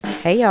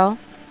Hey y'all,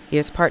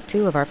 here's part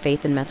 2 of our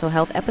faith and mental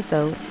health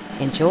episode.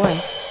 Enjoy.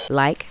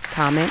 Like,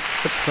 comment,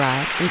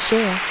 subscribe, and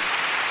share.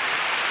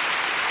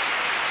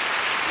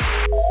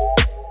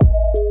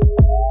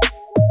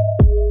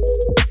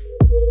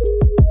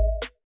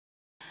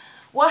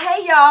 Well,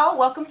 hey y'all,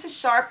 welcome to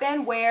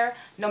Sharpen, where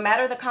no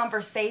matter the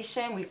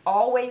conversation, we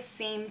always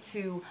seem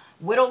to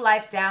whittle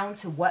life down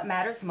to what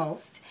matters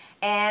most.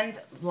 And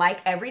like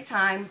every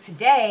time,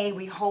 today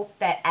we hope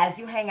that as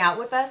you hang out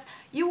with us,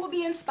 you will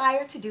be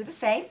inspired to do the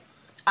same.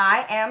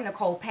 I am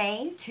Nicole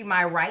Payne. To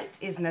my right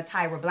is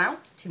Natyra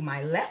Blount. To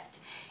my left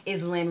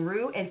is Lynn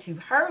Rue. And to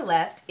her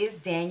left is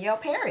Danielle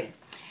Perry.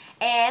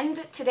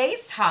 And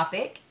today's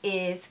topic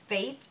is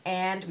faith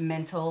and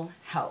mental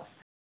health.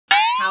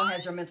 How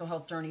has your mental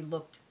health journey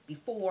looked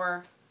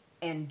before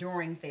and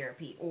during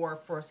therapy, or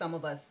for some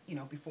of us,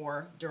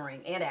 before,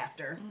 during, and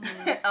after?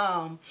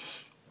 Mm-hmm.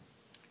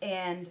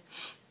 And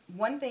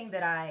one thing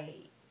that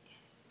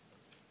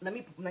let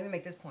me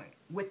make this point.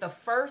 With the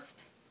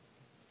first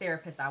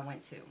therapist I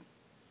went to,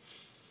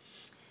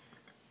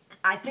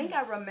 I think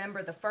I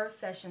remember the first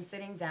session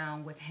sitting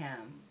down with him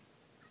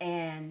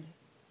and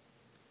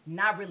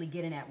not really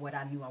getting at what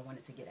I knew I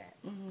wanted to get at,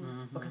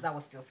 because I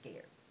was still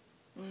scared.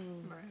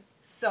 Right.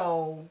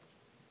 So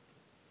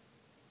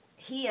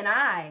he and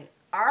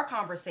our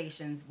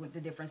conversations with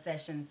the different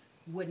sessions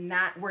were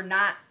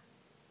not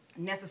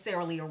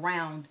necessarily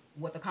around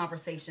what the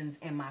conversations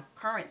in my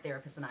current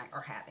therapist and I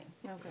are having.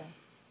 Okay.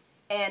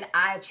 And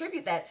I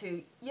attribute that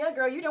to, yeah,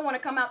 girl, you don't want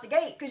to come out the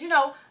gate. Because,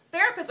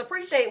 therapists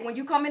appreciate when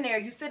you come in there,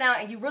 you sit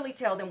down and you really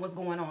tell them what's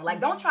going on. Like,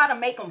 don't try to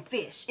make them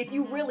fish if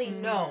you really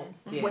know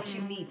what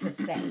you need to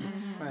say.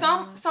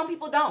 Right. Some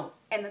people don't.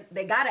 And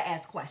they got to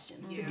ask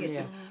questions to get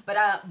to.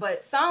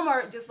 But some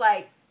are just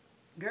like,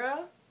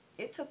 girl,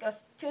 it took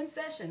us 10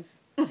 sessions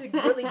to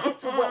really get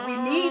to what we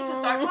need to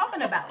start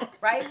talking about,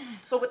 right?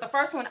 So with the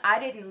first one, I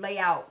didn't lay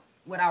out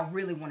what I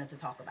really wanted to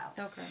talk about.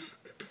 Okay.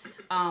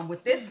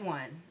 With this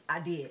one, I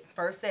did.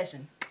 First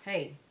session,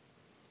 hey,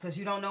 because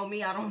you don't know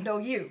me, I don't know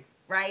you,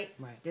 right?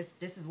 Right. This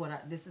is what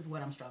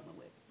I'm struggling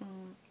with,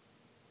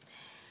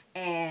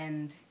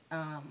 and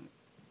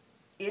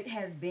it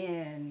has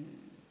been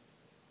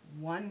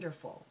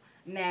wonderful.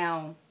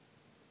 Now,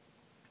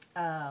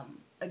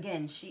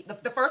 again,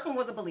 the first one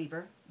was a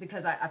believer,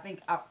 because I think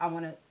I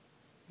want to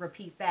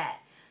repeat that.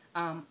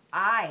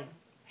 I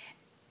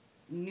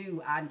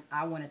knew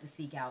I wanted to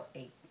seek out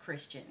a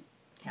Christian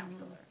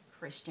counselor.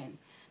 Christian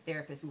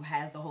therapist who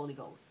has the Holy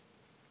Ghost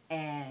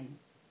and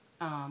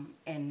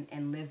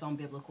lives on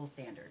biblical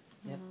standards.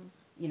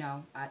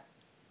 Yep.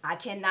 I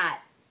cannot.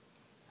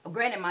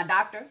 Granted, my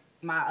doctor,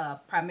 my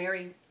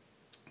primary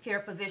care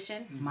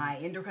physician, my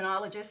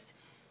endocrinologist,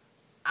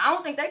 I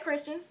don't think they're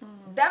Christians.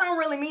 That don't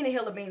really mean a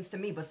hill of beans to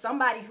me. But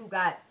somebody who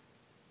got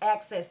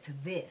access to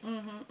this,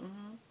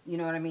 you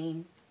know what I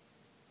mean?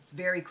 It's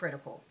very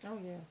critical. Oh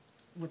yeah.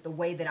 With the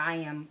way that I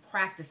am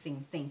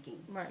practicing thinking,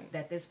 right,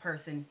 that this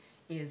person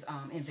is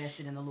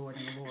invested in the Lord,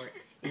 and the Lord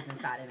is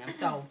inside of them.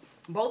 So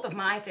both of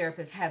my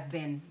therapists have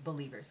been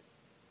believers.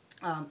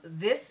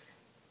 This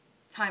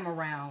time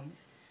around,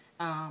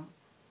 I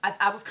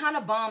was kind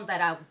of bummed that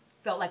I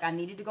felt like I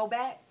needed to go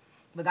back,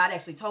 but God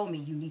actually told me,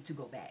 you need to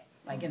go back.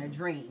 Like in a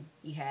dream,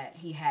 he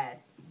had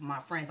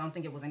my friends. I don't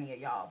think it was any of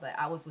y'all, but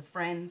I was with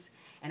friends,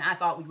 and I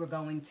thought we were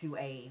going to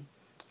a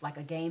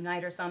game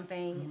night or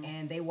something,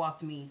 and they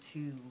walked me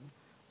to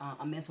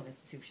a mental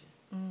institution.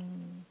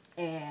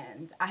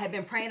 And I had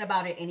been praying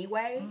about it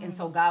anyway, and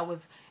so God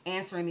was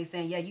answering me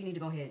saying, yeah, you need to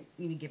go ahead,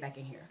 you need to get back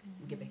in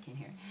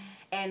here,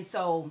 And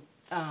so,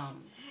 and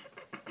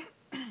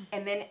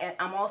then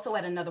I'm also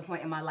at another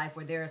point in my life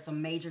where there are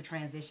some major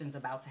transitions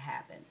about to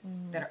happen,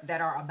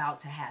 that are about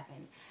to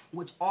happen,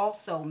 which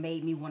also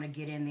made me want to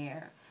get in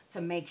there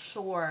to make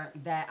sure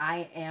that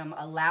I am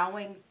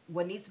allowing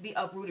what needs to be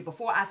uprooted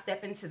before I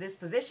step into this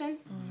position.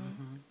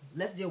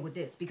 Let's deal with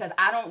this, because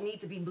I don't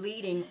need to be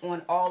bleeding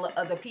on all the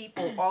other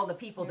people, all the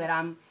people that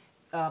I'm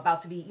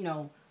about to be,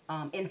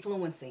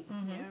 influencing.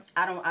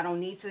 I don't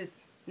need to.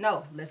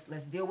 No,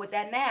 let's deal with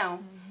that now,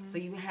 so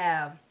you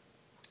have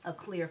a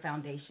clear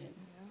foundation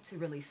to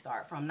really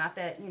start from. Not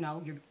that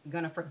you're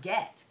gonna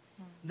forget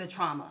the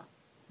trauma,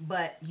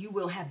 but you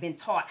will have been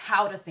taught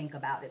how to think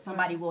about it.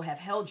 Somebody will have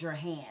held your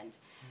hand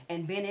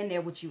and been in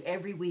there with you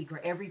every week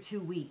or every 2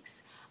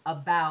 weeks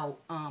about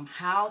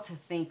how to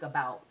think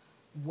about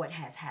what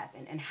has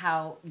happened and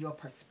how your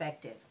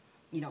perspective,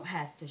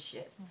 has to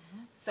shift.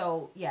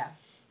 So yeah,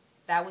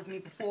 that was me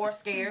before,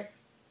 scared.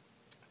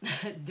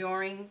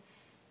 During,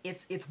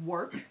 it's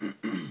work.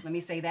 Let me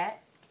say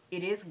that.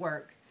 It is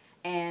work.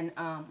 And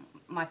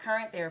my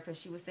current therapist,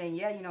 she was saying,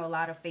 yeah, a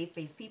lot of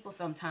faith-based people,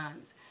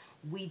 sometimes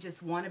we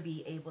just want to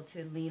be able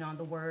to lean on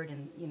the word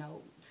and,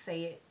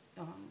 say it,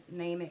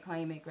 name it,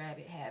 claim it, grab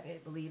it, have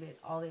it, believe it,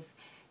 all this.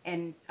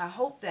 And I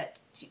hope that,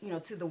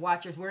 to the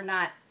watchers, we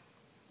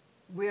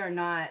are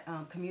not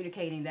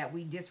communicating that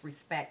we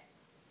disrespect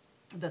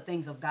the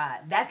things of God.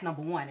 That's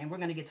number one, and we're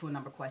going to get to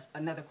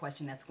another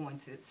question that's going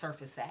to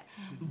surface that.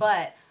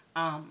 But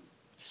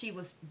she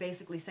was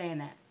basically saying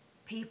that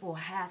people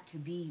have to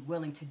be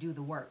willing to do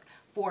the work.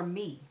 For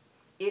me,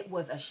 it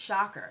was a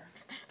shocker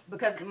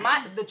because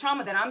the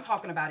trauma that I'm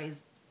talking about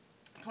is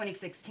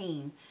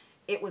 2016.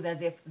 It was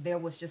as if there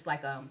was just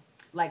like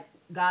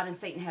God and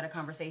Satan had a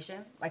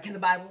conversation, like in the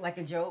Bible, like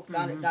in Job.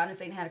 God and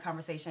Satan had a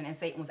conversation, and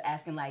Satan was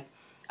asking like,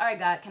 all right,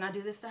 God, can I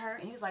do this to her?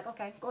 And he was like,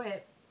 okay, go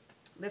ahead.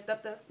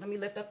 Let me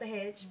lift up the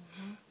hedge.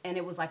 And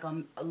it was like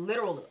a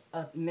literal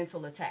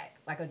mental attack,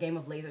 like a game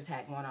of laser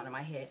tag going on in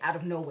my head out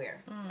of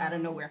nowhere.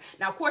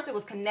 Now, of course, it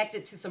was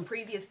connected to some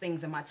previous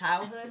things in my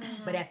childhood.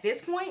 But at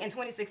this point in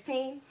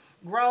 2016,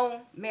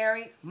 grown,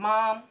 married,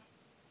 mom,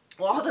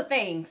 all the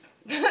things,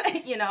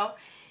 you know,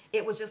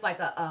 it was just like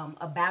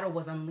a battle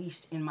was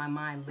unleashed in my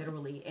mind,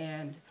 literally.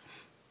 And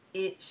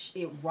it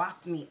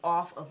rocked me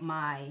off of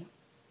my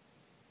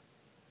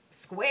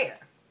square,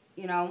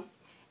 you know.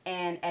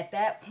 And at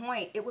that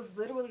point, it was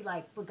literally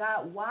like, but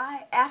God,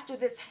 why, after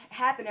this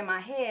happened in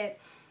my head,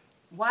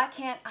 why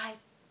can't I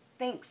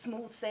think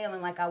smooth sailing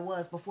like I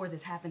was before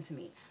this happened to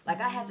me? Like,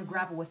 I had to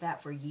grapple with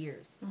that for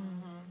years.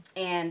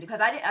 And because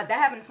that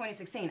happened in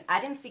 2016.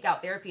 I didn't seek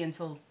out therapy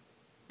until,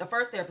 the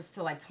first therapist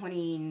until like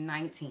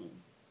 2019,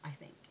 I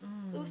think.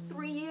 So it was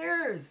 3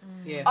 years.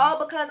 Yeah. All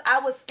because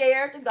I was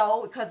scared to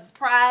go because it's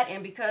pride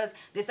and because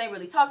this ain't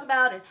really talked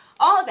about and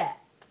all of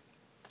that.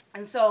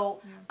 And so,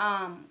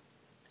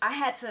 I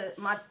had to,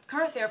 my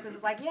current therapist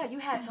was like, yeah, you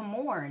had to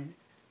mourn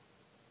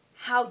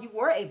how you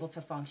were able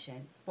to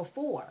function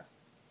before.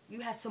 You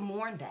have to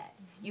mourn that.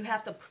 You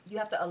have to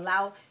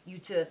allow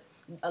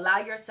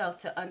yourself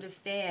to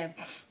understand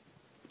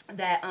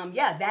that,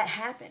 that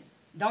happened.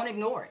 Don't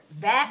ignore it.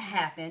 That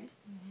happened.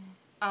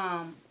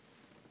 And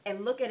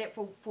look at it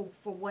for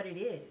what it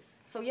is.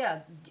 So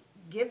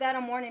give that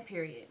a mourning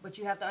period. But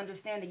you have to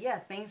understand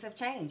that, things have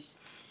changed.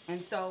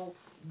 And so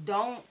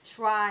don't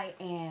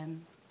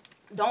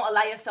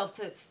allow yourself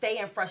to stay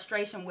in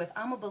frustration with,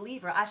 I'm a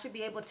believer. I should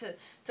be able to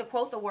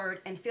quote the word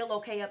and feel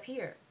okay up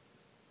here.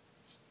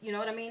 You know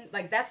what I mean?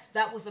 Like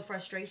that was the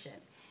frustration.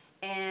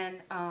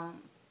 And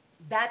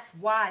that's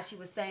why she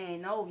was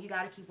saying, no, you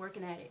got to keep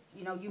working at it.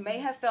 You know, you may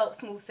have felt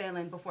smooth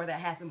sailing before that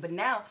happened, but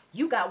now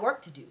you got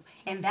work to do.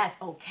 And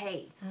that's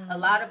okay. A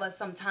lot of us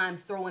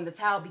sometimes throw in the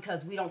towel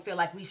because we don't feel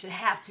like we should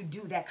have to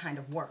do that kind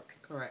of work.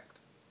 Correct.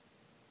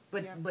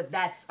 But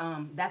that's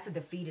a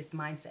defeatist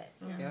mindset.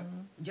 Yeah.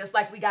 Just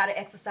like we gotta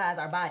exercise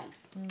our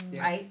bodies,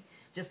 right?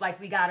 Just like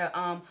we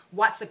gotta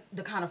watch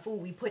the kind of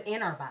food we put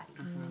in our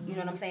bodies. You know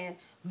what I'm saying?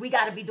 We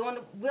gotta be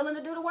willing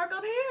to do the work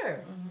up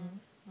here.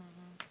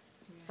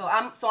 So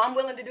I'm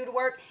willing to do the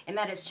work, and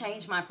that has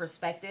changed my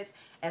perspectives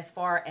as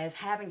far as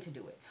having to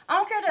do it. I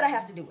don't care that I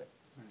have to do it,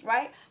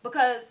 right?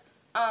 Because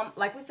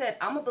like we said,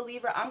 I'm a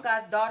believer. I'm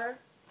God's daughter.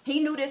 He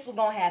knew this was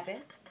gonna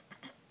happen,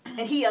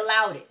 and He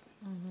allowed it.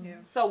 Yeah.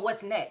 So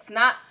what's next?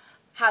 Not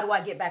how do I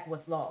get back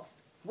what's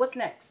lost? What's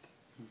next?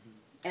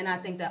 And I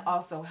think that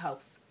also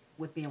helps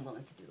with being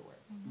willing to do the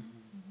work.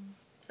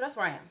 So that's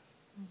where I am.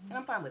 And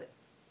I'm fine with it.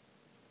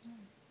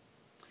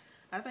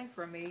 I think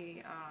for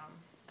me,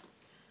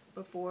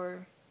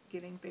 before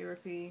getting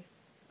therapy,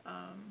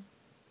 I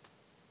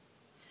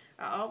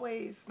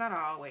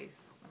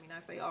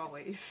say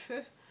always,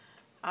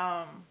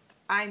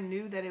 I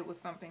knew that it was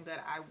something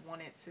that I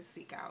wanted to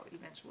seek out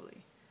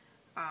eventually.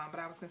 But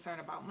I was concerned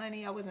about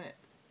money. I wasn't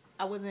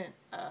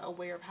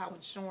aware of how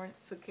insurance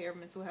took care of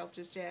mental health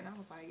just yet. And I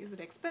was like, is it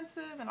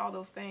expensive and all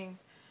those things?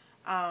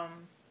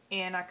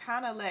 And I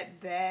kind of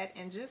let that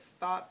and just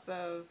thoughts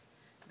of,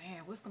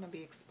 man, what's going to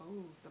be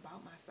exposed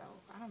about myself?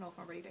 I don't know if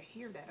I'm ready to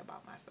hear that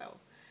about myself.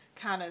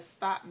 Kind of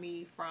stopped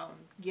me from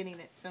getting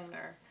it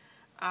sooner.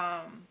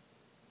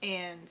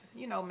 And,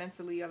 you know,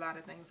 mentally a lot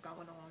of things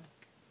going on.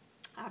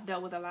 I've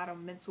dealt with a lot of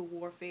mental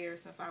warfare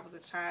since I was a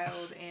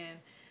child, and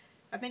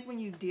I think when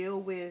you deal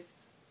with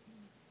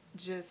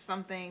just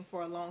something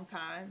for a long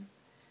time,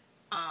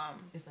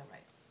 Is that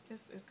right?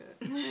 it's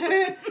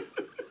good.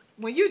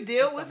 When you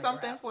deal with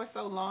something for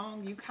so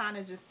long, you kind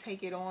of just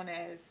take it on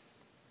as,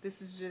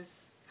 this is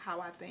just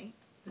how I think.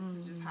 This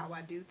is just how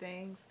I do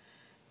things,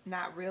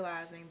 not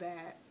realizing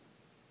that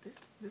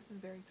this is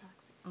very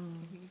toxic.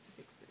 And you need to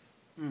fix this,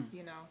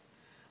 you know?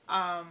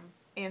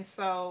 And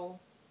so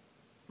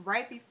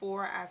right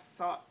before I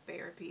sought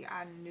therapy,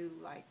 I knew,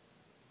 like,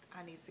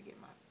 I need to get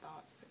my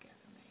thoughts together,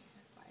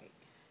 man. Like,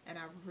 and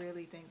I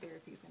really think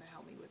therapy is going to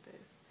help me with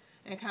this.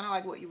 And kind of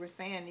like what you were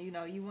saying, you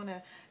know,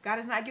 God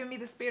has not given me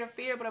the spirit of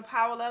fear, but a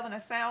power, love, and a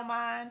sound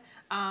mind.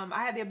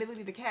 I have the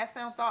ability to cast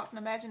down thoughts and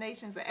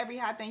imaginations of every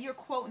high thing. You're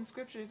quoting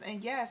scriptures,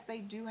 and yes, they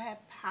do have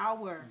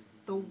power.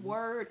 The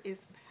word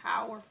is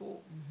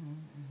powerful.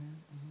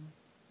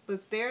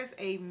 But there's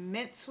a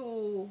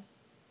mental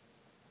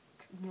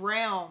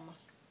realm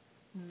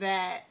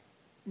that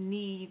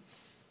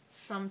needs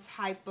some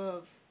type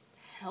of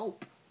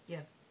help.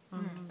 Yeah.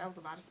 That was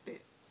a lot of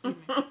spit. Excuse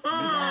me.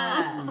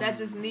 That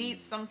just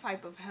needs some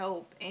type of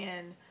help,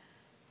 and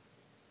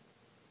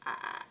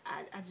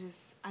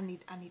I need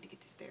to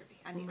get this therapy.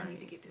 I need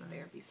to get this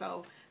therapy.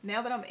 So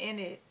now that I'm in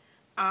it,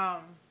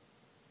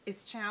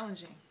 it's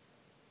challenging.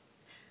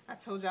 I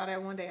told y'all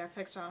that one day. I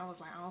texted y'all and I was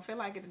like, I don't feel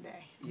like it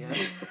today. Yeah.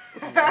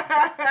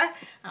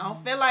 I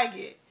don't feel like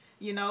it,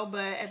 you know,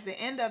 but at the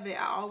end of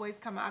it, I always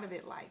come out of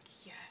it like,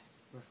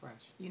 yes.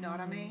 Refresh. You know what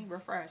I mean?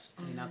 Refreshed.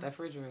 Clean out that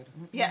refrigerator.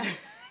 Yeah.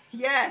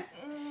 Yes.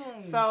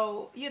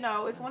 So, you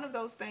know, it's one of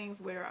those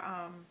things where,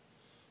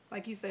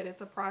 like you said,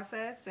 it's a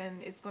process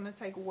and it's going to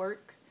take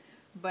work,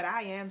 but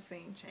I am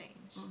seeing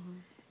change.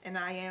 And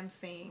I am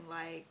seeing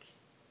like,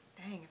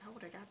 dang, if I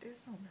would have got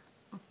this sooner.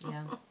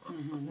 Yeah.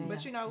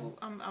 But you know,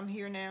 I'm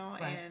here now,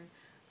 Right. and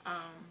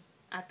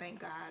I thank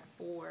God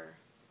for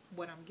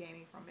what I'm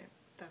gaining from it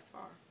thus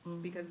far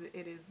because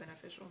it is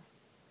beneficial.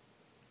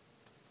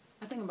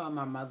 I think about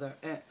my mother,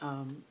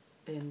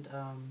 and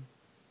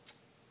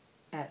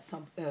at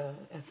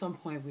some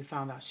point we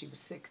found out she was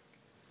sick,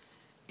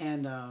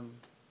 and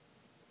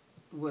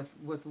with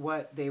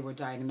what they were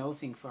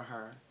diagnosing for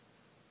her,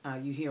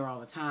 you hear all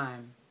the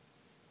time,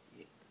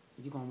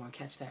 you're gonna want to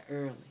catch that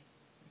early.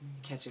 You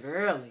catch it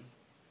early,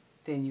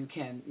 then you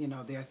can, you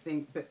know, there are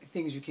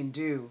things you can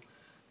do.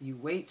 You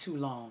wait too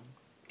long,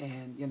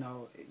 and you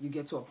know you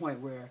get to a point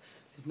where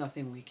there's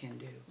nothing we can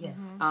do. Yes.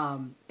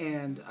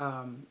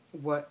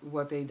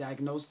 What they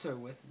diagnosed her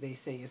with, they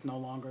say is no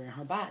longer in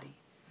her body,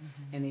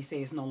 and they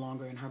say it's no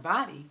longer in her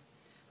body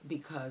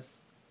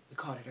because we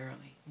caught it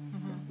early.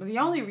 But the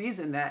only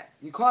reason that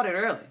you caught it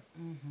early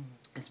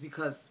is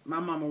because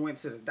my mama went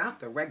to the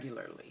doctor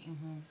regularly.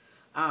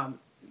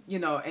 You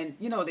know, and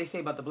you know what they say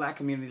about the black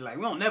community, like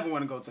we don't never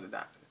want to go to the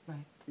doctor.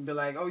 Right. Be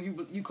like, oh,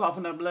 you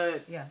coughing up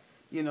blood? Yeah.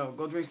 You know,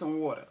 go drink some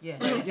water. Yeah.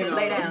 You know,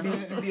 Lay down.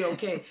 You'll be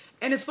okay.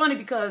 And it's funny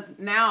because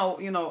now,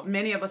 you know,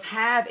 many of us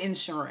have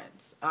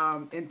insurance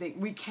and think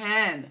we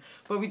can,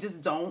 but we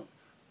just don't.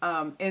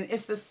 And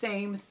it's the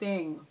same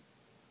thing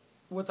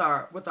with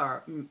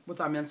our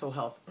mental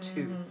health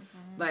too.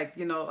 Like,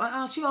 you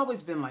know, she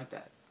always been like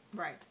that.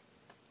 Right.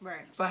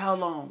 Right. For how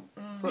long?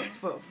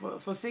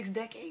 For 6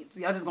 decades?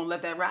 Y'all just gonna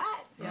let that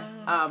ride?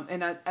 Yeah.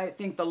 And I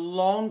think the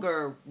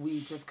longer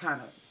we just kind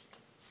of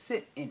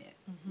sit in it,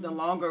 the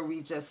longer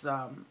we just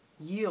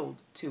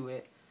yield to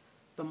it,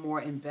 the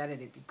more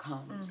embedded it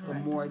becomes. The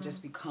more it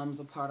just becomes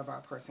a part of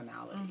our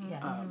personality.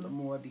 Yes. The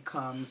more it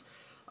becomes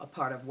a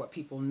part of what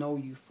people know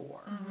you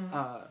for.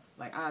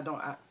 Like I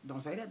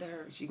don't say that to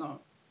her. She gonna,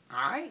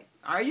 all right,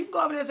 you can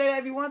go over there and say that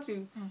if you want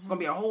to. It's gonna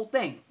be a whole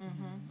thing.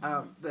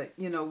 But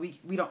you know,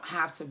 we don't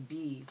have to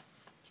be.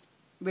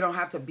 We don't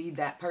have to be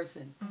that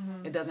person.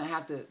 It doesn't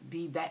have to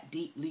be that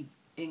deeply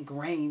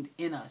ingrained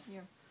in us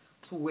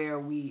to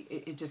where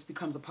it just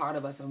becomes a part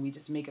of us and we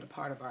just make it a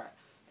part of our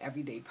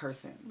everyday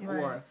person. Right.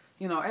 Or,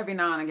 you know, every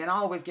now and again, I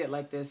always get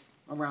like this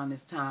around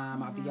this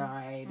time. I'll be all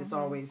right. It's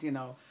always, you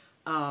know,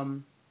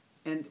 and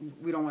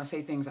we don't want to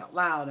say things out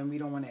loud and we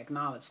don't want to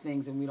acknowledge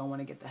things and we don't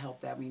want to get the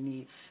help that we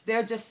need. There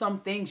are just some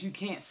things you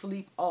can't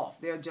sleep off.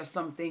 There are just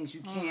some things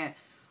you can't,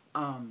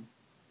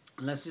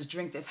 let's just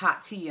drink this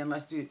hot tea and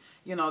let's do,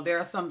 you know, there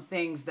are some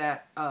things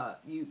that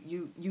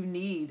you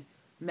need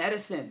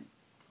medicine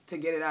to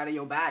get it out of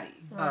your body.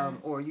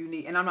 Or you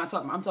need, and I'm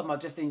talking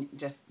about just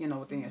you know,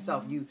 within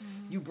yourself.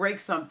 You break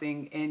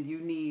something and you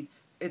need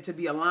it to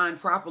be aligned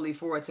properly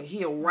for it to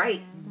heal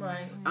right.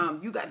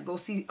 You got to go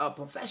see a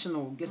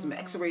professional, get some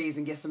x-rays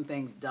and get some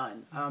things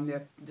done.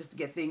 Just to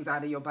get things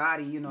out of your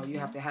body, you know, you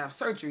have to have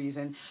surgeries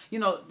and, you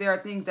know, there are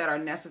things that are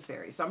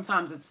necessary.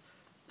 Sometimes it's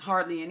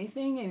hardly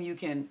anything and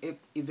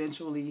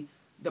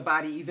the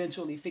body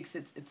eventually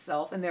fixes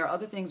itself. And there are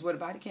other things where the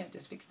body can't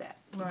just fix that.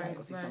 You gotta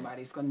go see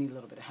somebody. It's going to need a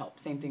little bit of help.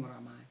 Same thing with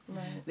our mind.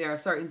 There are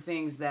certain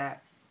things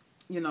that,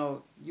 you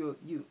know, you'll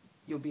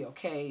be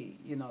okay,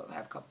 you know,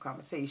 have a couple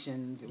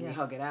conversations and we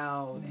hug it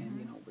out and,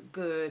 you know, we're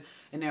good.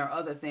 And there are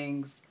other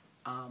things,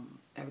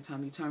 every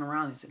time you turn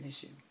around, it's an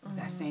issue.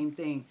 That same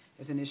thing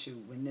is an issue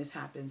when this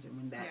happens and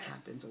when that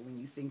happens or when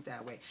you think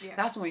that way.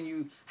 That's when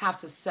you have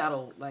to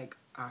settle, like,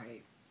 all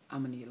right,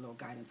 I'm going to need a little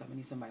guidance. I'm going to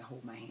need somebody to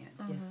hold my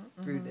hand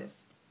through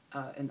this.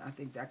 And I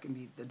think that can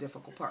be the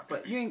difficult part.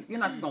 But you're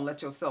not just going to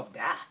let yourself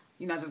die.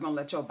 You're not just going to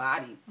let your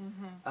body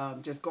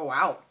just go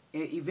out.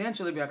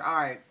 Eventually be like, all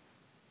right,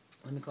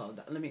 let me call.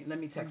 Let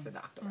me text the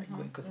doctor right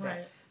quick because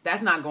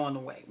that's not going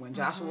away. When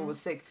Joshua was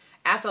sick,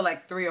 after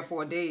like 3 or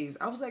 4 days,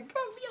 I was like,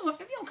 girl, if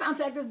you don't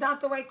contact this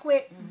doctor right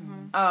quick,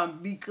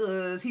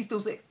 because he's still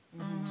sick.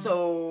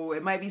 So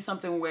it might be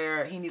something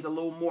where he needs a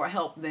little more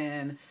help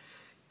than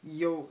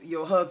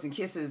your hugs and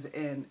kisses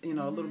and, you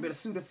know, a little bit of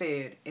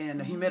Sudafed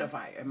and a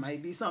humidifier. It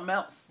might be something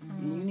else.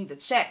 You need to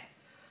check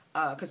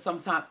because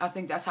sometimes I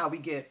think that's how we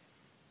get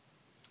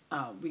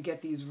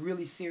these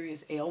really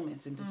serious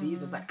ailments and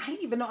diseases. Like, I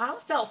didn't even know. I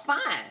felt fine.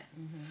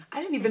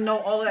 I didn't even know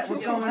all that was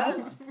going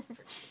on.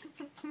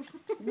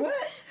 What?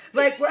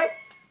 Like, what?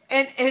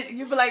 And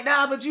you be like,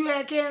 nah, but you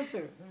had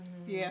cancer.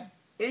 Yeah.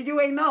 And you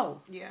ain't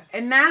know. Yeah.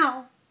 And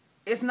now,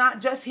 it's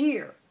not just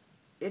here.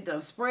 It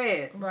done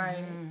spread.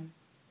 Right.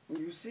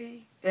 You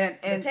see? And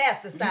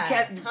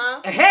Metastasized,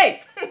 huh?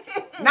 Hey!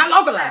 Not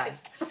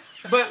localized.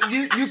 But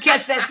you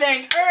catch that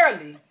thing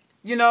early.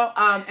 You know,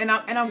 and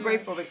I'm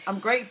grateful. I'm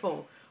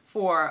grateful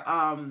for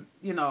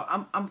you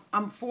know,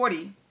 I'm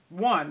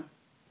 41.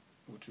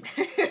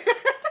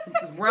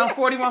 around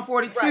 41,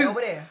 42. Right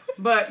over there.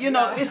 But, you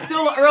know, it's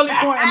still an early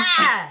point in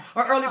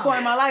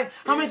my life.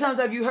 How many times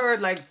have you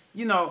heard, like,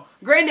 you know,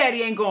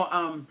 granddaddy ain't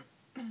going,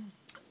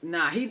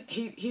 nah,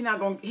 he not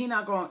going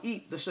to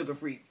eat the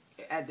sugar-free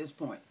at this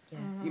point.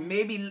 Yes. You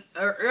maybe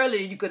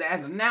earlier you could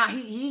ask him. Now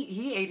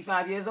he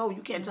 85 years old.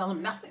 You can't tell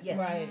him nothing. Yes.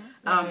 Right.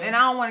 And I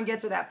don't want to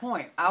get to that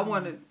point. I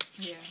want to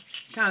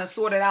kind of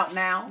sort it out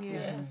now.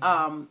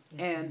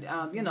 And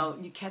you know,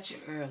 you catch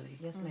it early.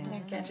 Yes,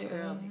 ma'am. Catch it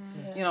early.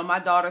 Yes. You know, my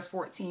daughter's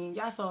 14.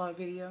 Y'all saw her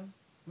video.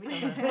 We know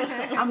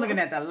that. I'm looking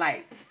at the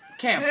light.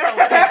 Camera.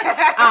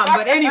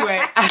 But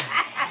anyway.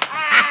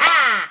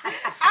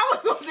 I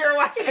was wondering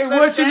why she And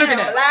what you looking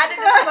at?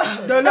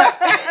 Blinded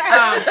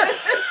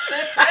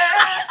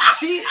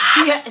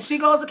She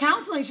goes to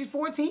counseling. She's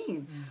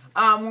 14.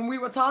 When we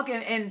were talking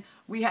and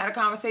we had a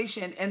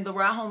conversation and the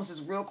ride home was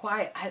just real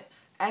quiet.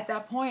 At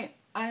that point,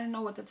 I didn't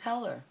know what to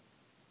tell her.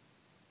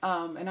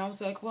 And I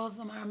was like, well,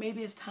 Samara,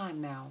 maybe it's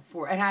time now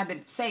and I've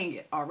been saying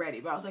it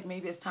already, but I was like,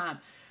 maybe it's time.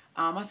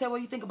 I said, well,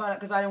 you think about it,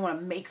 because I didn't want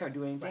to make her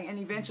do anything. And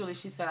eventually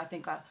she said,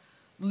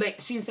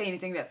 she didn't say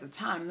anything at the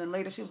time. And then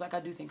later she was like, I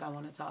do think I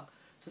want to talk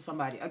to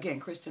somebody. Again,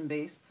 Christian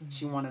based.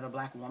 She wanted a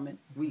black woman.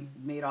 We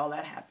made all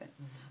that happen.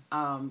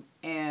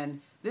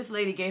 And this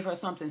lady gave her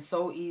something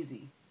so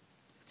easy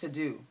to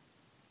do.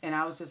 And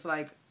I was just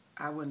like,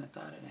 I wouldn't have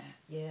thought of that.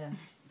 Yeah.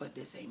 But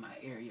this ain't my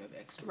area of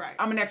expertise. Right.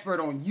 I'm an expert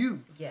on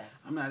you. Yeah.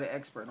 I'm not an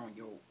expert on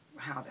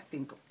how to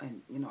think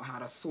and, you know, how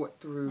to sort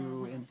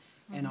through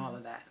and all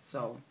of that.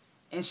 So,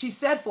 and she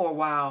said for a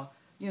while,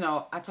 you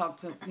know, I talked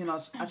to, you know,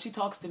 she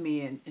talks to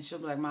me and she'll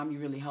be like, Mom, you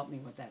really helped me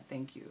with that.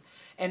 Thank you.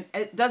 And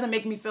it doesn't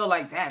make me feel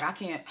like, Dad, I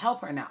can't help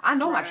her now. I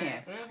know I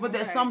can. But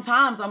there's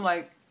sometimes I'm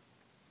like,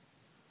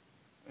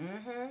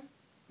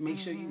 make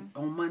sure you,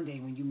 on Monday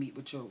when you meet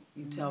with you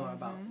tell her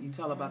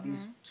about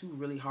these two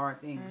really hard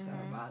things that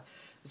are about,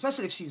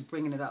 especially if she's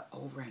bringing it up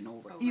over and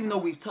over, even though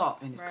we've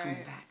talked and it's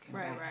coming back and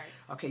back.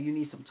 Okay, you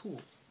need some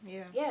tools.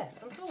 Yes,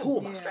 some tools,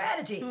 Tools. some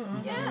strategies.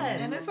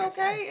 Yes. And it's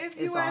okay if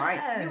you it's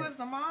as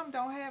the mom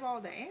don't have all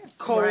the answers.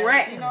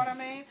 Correct. You know what I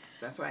mean?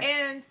 That's right.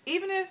 And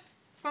even if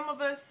some of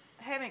us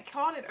haven't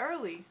caught it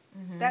early,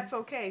 that's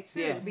okay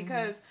too. Yeah.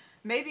 Because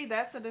maybe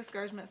that's a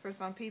discouragement for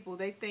some people.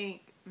 They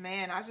think,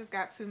 man, I just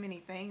got too many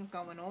things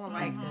going on.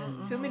 Like,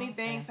 too many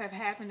things have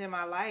happened in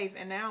my life,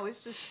 and now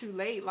it's just too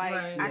late.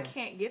 Like, I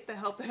can't get the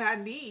help that I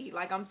need.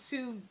 Like, I'm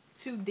too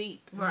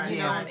deep. Right. You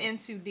know, I'm in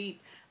too deep.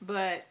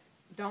 But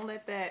don't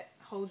let that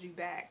hold you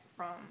back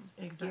from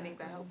getting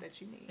the help that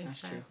you need.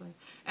 Exactly.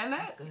 And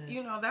that,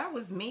 you know, that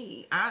was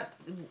me.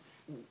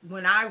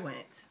 When I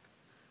went,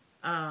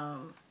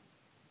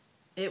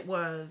 it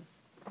was,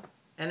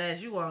 and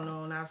as you all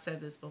know, and I've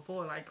said this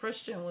before, like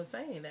Christian was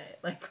saying that.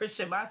 Like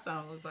Christian, my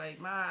son, was like,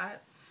 Ma, I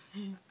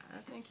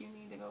think you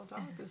need to go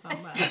talk to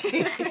somebody.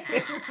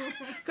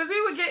 Because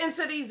we would get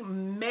into these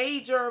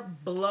major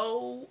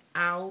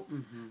blowout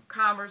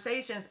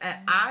conversations, and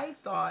I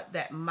thought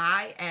that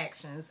my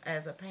actions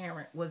as a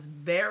parent was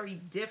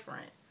very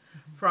different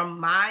from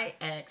my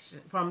action,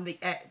 from the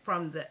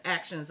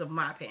actions of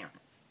my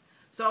parents.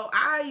 So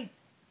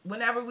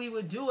whenever we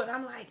would do it,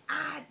 I'm like,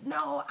 I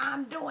know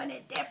I'm doing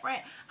it different.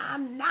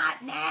 I'm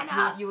not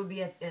Nana. You would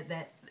be at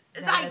that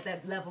like, at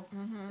that level,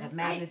 that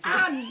magnitude.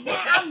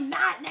 I'm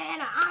not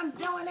Nana. I'm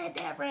doing it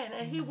different.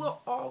 And he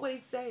will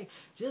always say,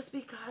 just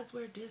because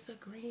we're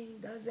disagreeing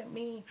doesn't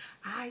mean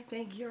I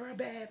think you're a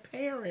bad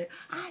parent.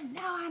 I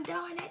know I'm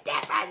doing it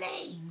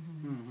differently.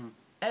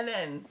 And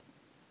then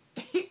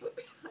he would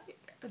be like,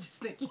 I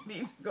just think you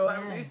need to go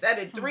out. He said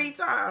it 3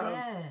 times.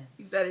 Yeah.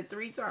 He said it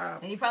 3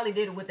 times. And he probably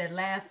did it with that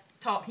laugh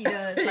talk he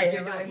does. Like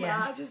you're doing.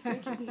 Ma, I just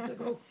think you need to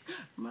go.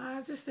 Ma,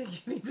 I just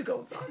think you need to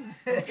go talk to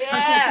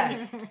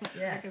somebody.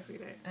 Yeah. I can see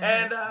that.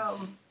 And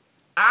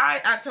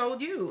I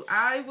told you,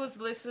 I was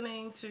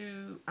listening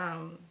to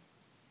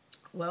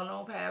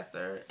well-known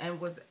pastor and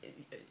was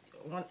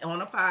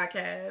on a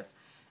podcast,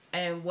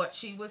 and what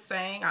she was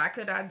saying I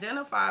could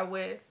identify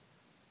with,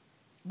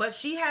 but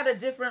she had a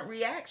different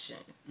reaction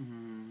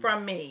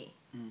from me.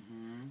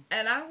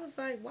 And I was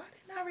like, why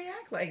didn't I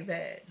react like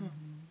that?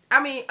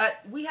 I mean,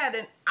 we had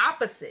an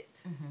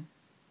opposite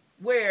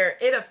where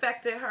it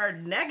affected her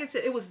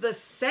negative. It was the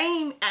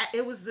same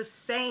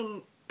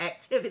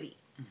activity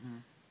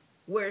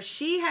where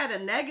she had a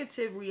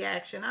negative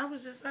reaction. I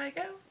was just like,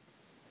 oh,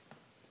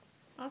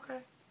 okay.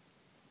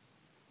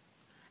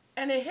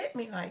 And it hit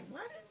me like,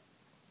 why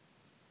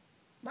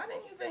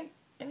didn't you think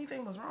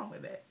anything was wrong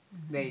with that?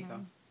 There you go.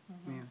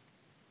 Yeah.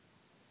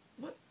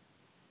 What?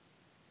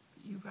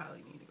 You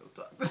probably need to go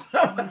talk to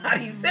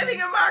somebody. Sitting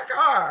in my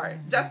car.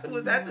 Justin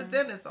was at the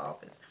dentist's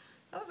office.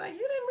 I was like, you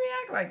didn't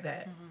react like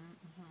that.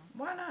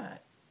 Why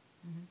not?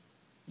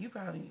 You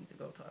probably need to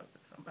go talk to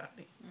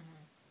somebody.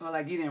 Well,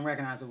 like you didn't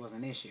recognize it was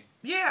an issue.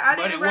 Yeah, I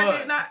But didn't it was.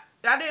 recognize.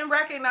 I didn't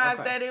recognize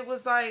Okay. that it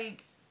was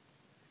like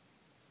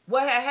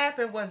what had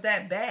happened was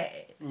that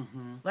bad.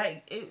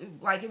 Like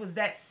it was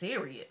that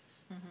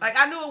serious. Like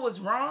I knew it was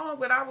wrong,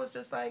 but I was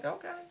just like,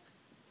 okay,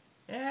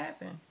 it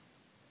happened.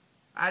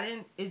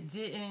 It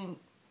didn't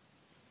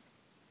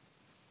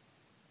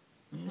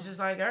It's just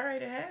like, all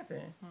right, it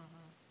happened.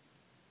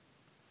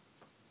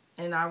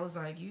 And I was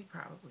like, you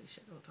probably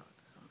should go talk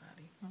to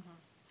somebody.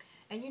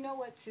 And you know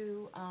what,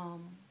 too?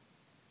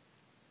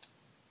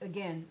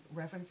 Again,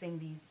 referencing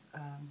these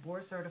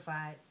board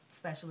certified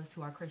specialists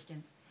who are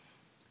Christians,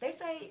 they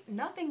say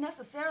nothing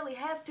necessarily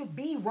has to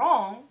be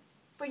wrong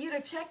for you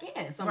to check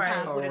in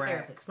sometimes with a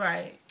therapist.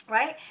 Right.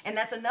 Right? And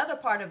that's another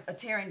part of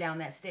tearing down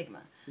that stigma.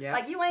 Yep.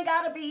 Like, you ain't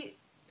got to be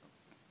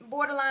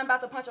borderline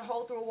about to punch a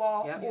hole through a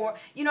wall, Yep. or,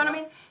 you know what I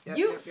mean?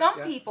 Yep. Some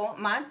Yep. people,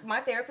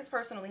 my therapist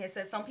personally has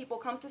said some people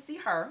come to see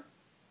her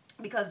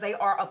because they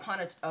are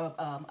upon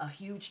a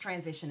huge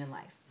transition in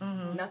life.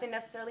 Nothing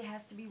necessarily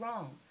has to be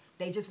wrong.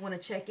 They just want to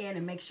check in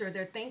and make sure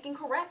they're thinking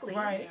correctly,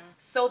 Right.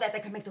 so that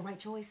they can make the right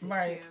choices.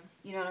 Right.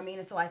 You know what I mean?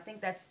 And so I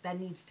think that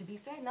needs to be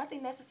said.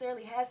 Nothing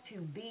necessarily has to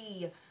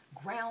be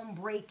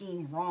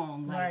groundbreaking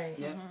wrong. Like, Right.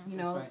 Yep. you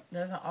That's know, right.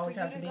 Doesn't always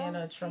for have you to to be in go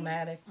a see.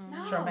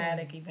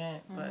 traumatic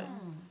event, but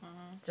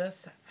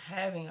just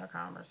having a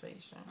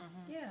conversation,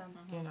 Yeah.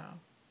 you know.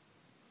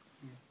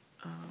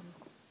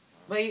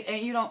 But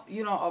you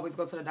don't always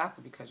go to the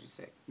doctor because you're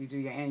sick. You do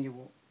your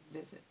annual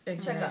visit.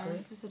 Exactly.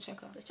 It's just a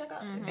checkup. Let's check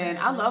out. And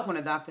I love when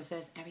a doctor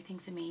says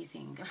everything's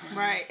amazing.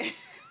 Right.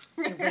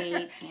 Your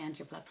weight and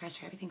your blood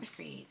pressure, everything's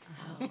great.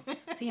 So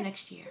see you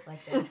next year.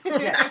 Like that.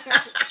 Yes.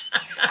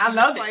 I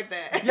love it. Like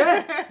that.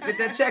 Yeah, get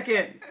that check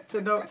in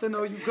to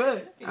know you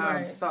good.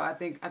 Right. So I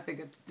think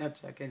that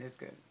check in is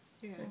good.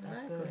 Yeah.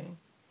 Exactly.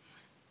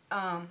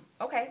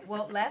 Okay.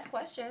 Well, last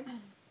question,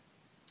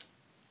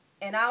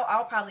 and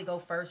I'll probably go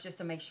first just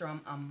to make sure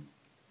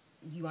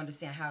you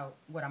understand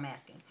what I'm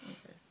asking.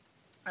 Okay.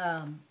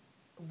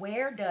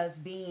 Where does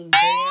being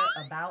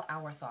there about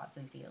our thoughts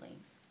and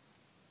feelings,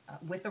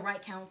 with the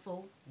right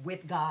counsel,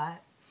 with God,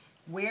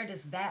 where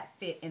does that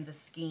fit in the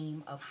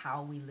scheme of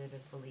how we live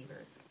as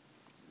believers?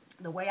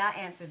 The way I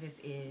answer this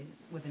is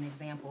with an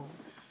example.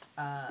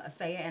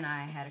 Asaya and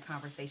I had a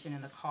conversation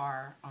in the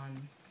car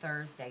on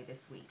Thursday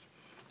this week.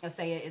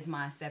 Asaya is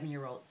my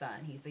 7-year-old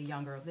son. He's the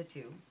younger of the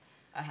two.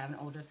 I have an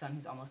older son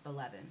who's almost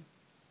 11.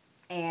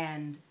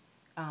 And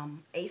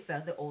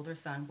Asa, the older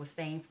son, was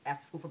staying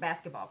after school for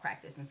basketball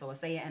practice. And so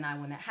Asaya and I,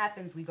 when that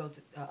happens, we go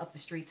to up the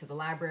street to the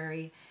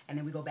library, and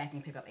then we go back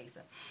and pick up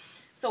Asa.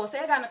 So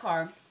Asaya got in the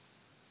car,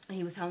 and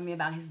he was telling me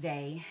about his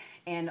day.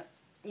 And,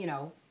 you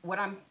know, what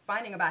I'm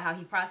finding about how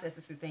he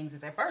processes through things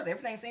is at first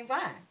everything seemed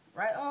fine,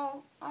 right?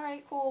 Oh, all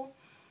right, cool.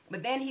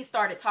 But then he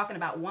started talking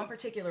about one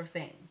particular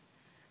thing.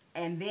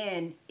 And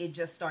then it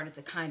just started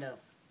to kind of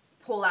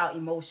pull out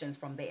emotions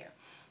from there.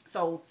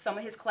 So some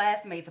of his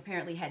classmates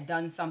apparently had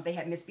done something, they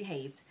had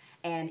misbehaved,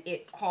 and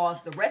it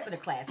caused the rest of the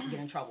class to get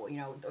in trouble. You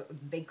know,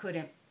 they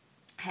couldn't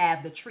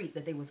have the treat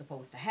that they were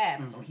supposed to have.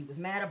 And so he was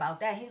mad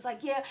about that. He was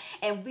like, yeah,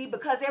 and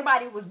because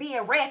everybody was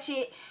being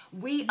ratchet,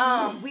 we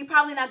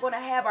probably not going to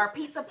have our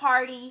pizza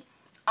party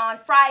on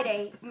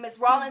Friday. Miss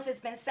Rollins has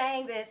been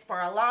saying this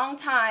for a long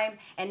time,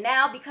 and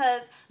now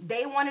because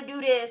they want to do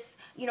this,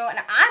 you know, and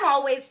I'm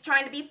always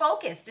trying to be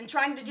focused and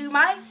trying to do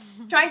my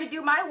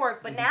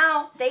work, but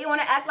now they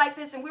want to act like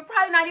this, and we're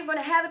probably not even going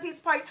to have a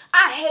pizza party.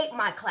 I hate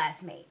my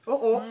classmates.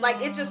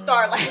 Like, it just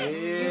started like,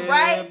 you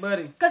right?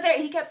 Buddy. Because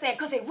he kept saying,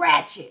 because they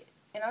ratchet.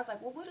 And I was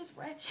like, well, what is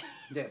ratchet?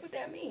 Yes. What does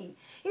that mean?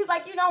 He was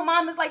like, you know,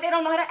 Mom, it's like they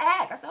don't know how to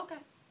act. I said, okay,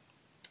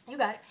 you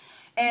got it.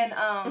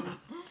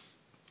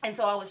 And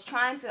so I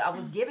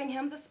was giving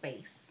him the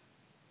space.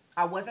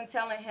 I wasn't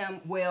telling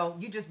him, well,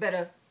 you just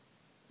better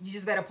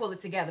pull it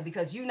together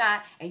because you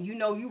not, and you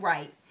know you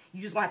right.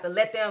 You just gonna have to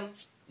let them,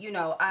 you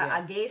know,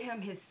 I gave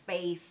him his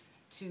space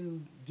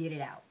to get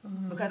it out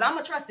because I'm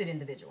a trusted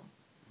individual.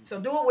 So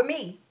do it with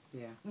me.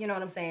 Yeah. You know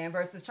what I'm saying?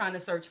 Versus trying to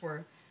search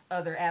for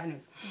other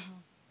avenues.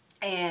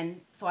 And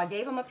so I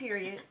gave him a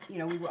period. You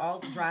know, we were all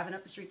driving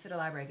up the street to the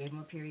library. I gave him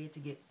a period to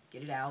get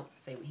it out,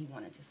 say what he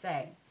wanted to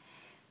say.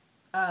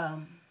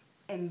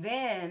 And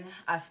then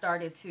I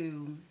started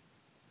to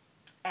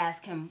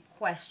ask him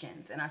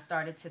questions, and I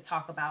started to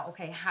talk about,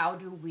 okay, how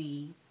do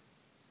we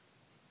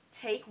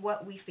take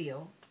what we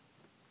feel,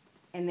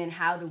 and then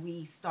how do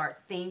we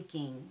start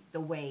thinking the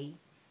way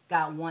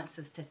God wants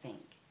us to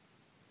think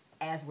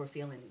as we're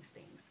feeling these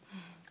things.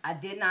 I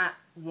did not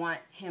want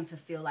him to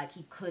feel like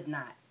he could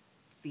not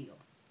feel,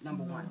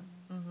 number one.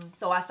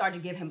 So I started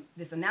to give him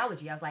this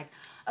analogy. I was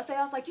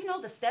like, you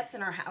know the steps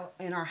in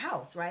our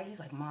house, right? He's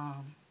like,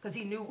 Mom, because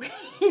he knew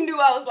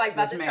I was like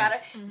about to try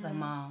to. He's like,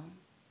 Mom,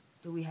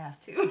 do we have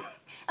to?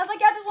 I was like,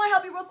 yeah, I just want to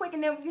help you real quick,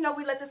 and then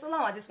we let this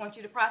alone. I just want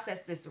you to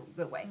process this a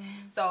good way.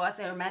 So I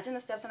said, imagine the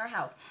steps in our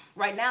house.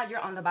 Right now,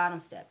 you're on the bottom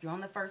step. You're on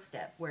the first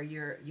step where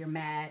you're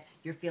mad.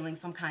 You're feeling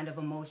some kind of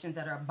emotions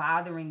that are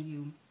bothering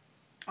you,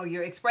 or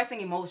you're expressing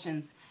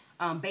emotions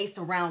based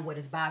around what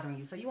is bothering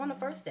you. So you're on the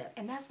first step,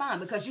 and that's fine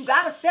because you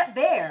got to step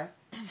there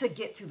to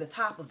get to the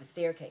top of the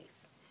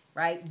staircase,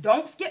 right?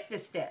 Don't skip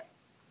this step.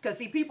 Because,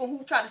 see, people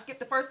who try to skip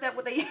the first step,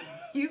 what they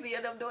usually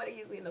end up doing, they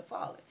usually end up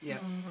falling. Yeah.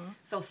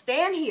 So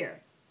stand here.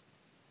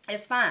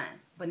 It's fine.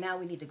 But now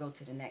we need to go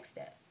to the next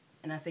step.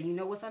 And I said, you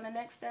know what's on the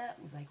next step?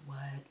 He was like,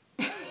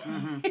 what?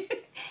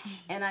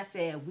 And I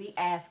said, we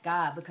ask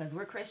God, because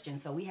we're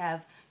Christians, so we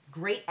have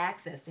great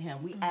access to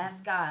him. We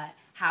ask God,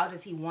 how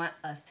does he want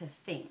us to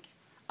think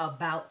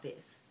about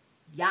this?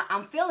 Yeah,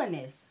 I'm feeling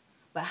this,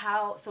 but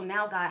how? So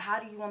now, God, how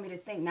do you want me to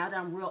think now that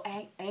I'm real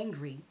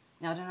angry?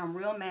 Now that I'm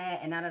real mad,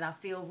 and now that I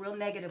feel real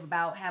negative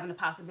about having the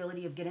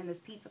possibility of getting this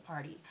pizza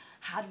party,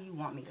 how do you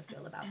want me to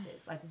feel about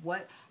this? Like,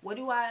 what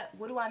do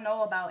I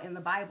know about in the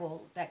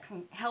Bible that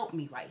can help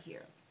me right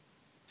here?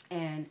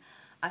 And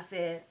I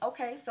said,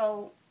 okay,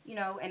 so, you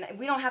know, and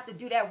we don't have to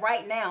do that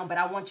right now, but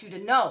I want you to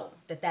know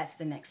that that's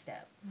the next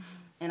step.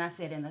 And I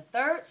said, in the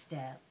third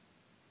step,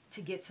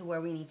 to get to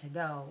where we need to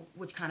go,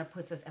 which kind of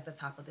puts us at the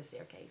top of the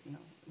staircase, you know,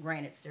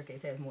 granted, the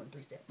staircase has more than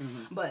 3 steps,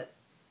 but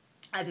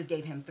I just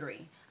gave him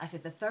 3. I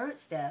said, the third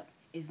step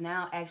is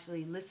now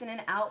actually listening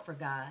out for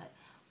God,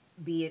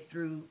 be it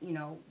through, you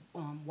know,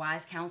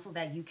 wise counsel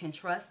that you can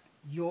trust.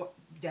 You're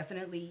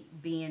definitely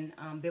being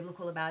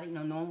biblical about it, you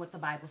know, knowing what the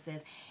Bible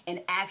says,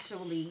 and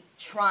actually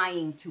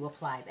trying to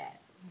apply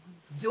that.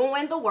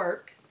 Doing the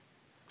work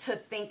to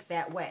think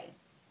that way.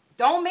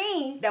 Don't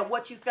mean that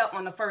what you felt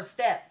on the first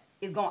step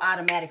is going to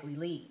automatically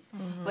leave.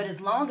 But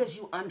as long as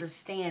you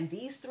understand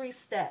these 3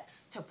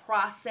 steps to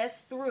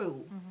process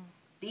through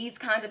these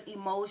kind of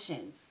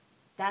emotions,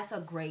 that's a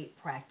great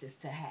practice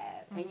to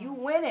have. And you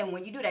winning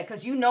when you do that,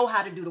 because you know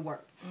how to do the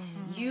work.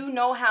 You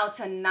know how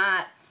to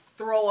not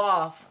throw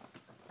off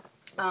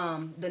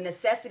the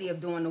necessity of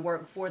doing the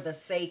work for the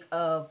sake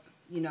of,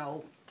 you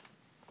know,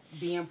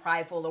 being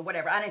prideful or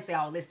whatever. I didn't say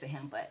all this to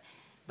him, but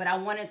I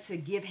wanted to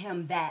give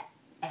him that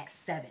at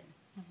 7.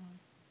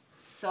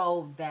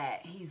 So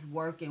that he's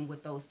working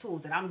with those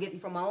tools that I'm getting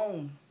from my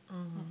own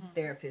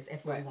therapist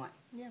at 41.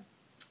 Yeah.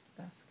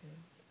 That's good.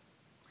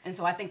 And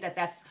so I think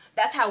that's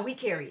how we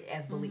carry it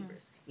as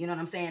believers. You know what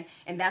I'm saying?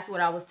 And that's what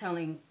I was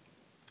telling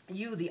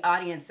you, the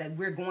audience, that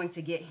we're going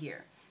to get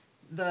here.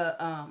 The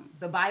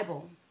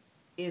Bible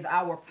is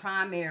our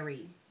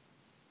primary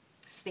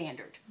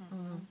standard,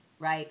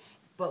 right?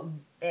 But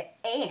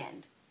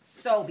and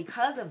so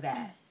because of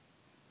that,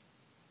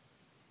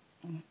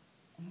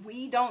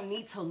 we don't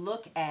need to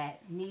look at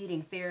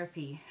needing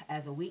therapy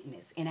as a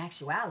weakness. In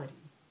actuality,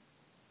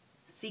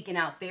 seeking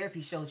out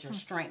therapy shows your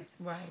strength.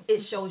 Right. It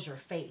shows your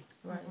faith.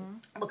 Right.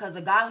 Because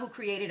the God who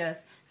created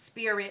us,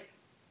 spirit,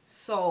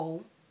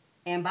 soul,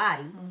 and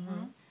body,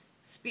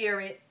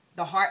 spirit,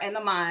 the heart and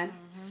the mind,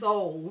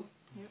 soul,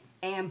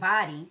 and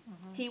body,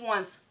 he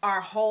wants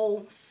our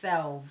whole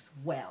selves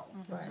well.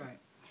 That's right.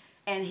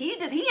 And he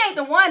ain't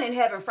the one in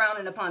heaven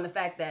frowning upon the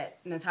fact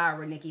that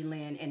Natara, Nikki,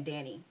 Lynn, and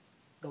Danny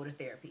go to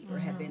therapy or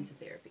have been to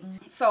therapy.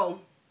 So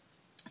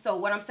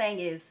what I'm saying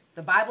is,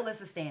 the Bible is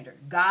the standard.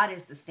 God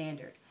is the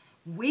standard.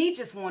 We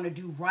just want to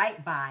do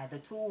right by the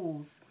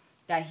tools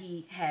that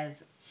he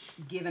has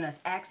given us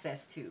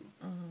access to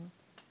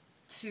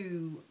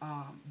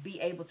be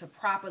able to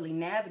properly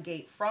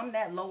navigate from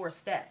that lower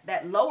step,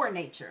 that lower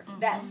nature,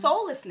 that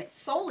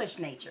soulish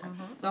nature,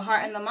 the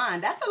heart and the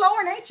mind. That's the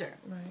lower nature.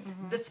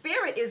 The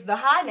spirit is the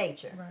high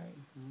nature.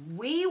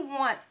 We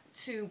want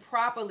to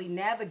properly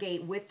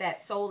navigate with that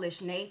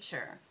soulish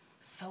nature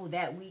so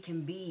that we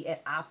can be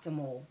at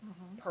optimal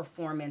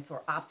performance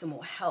or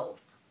optimal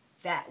health,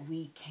 that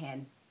we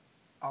can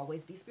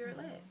always be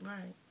spirit-led.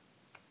 Right.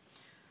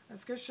 A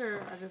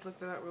scripture, I just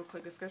looked it up real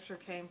quick. A scripture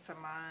came to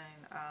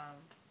mind.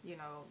 You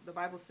know, the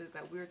Bible says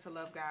that we're to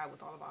love God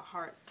with all of our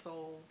heart,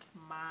 soul,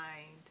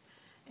 mind,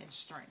 and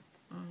strength.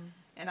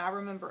 And I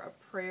remember a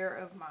prayer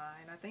of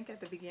mine, I think at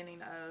the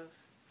beginning of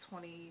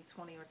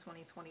 2020 or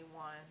 2021.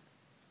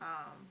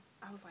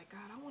 I was like,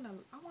 God, I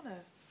want to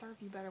serve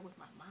you better with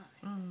my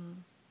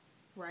mind.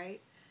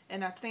 Right?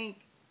 And I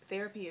think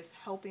therapy is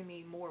helping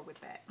me more with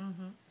that.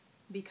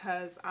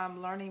 Because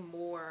I'm learning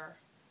more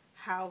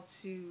how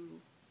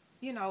to,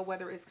 you know,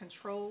 whether it's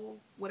control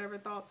whatever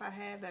thoughts I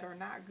have that are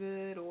not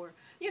good, or,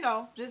 you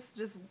know, just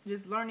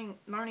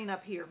learning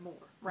up here more,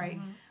 right?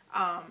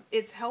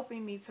 It's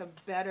helping me to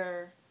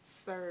better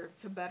serve,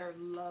 to better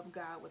love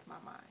God with my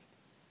mind.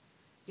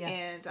 Yeah.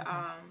 And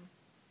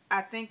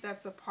I think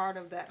that's a part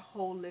of that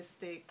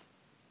holistic,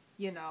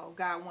 you know,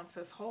 God wants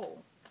us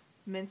whole,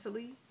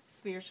 mentally,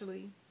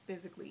 spiritually,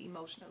 physically,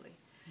 emotionally.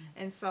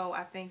 And so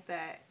I think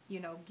that, you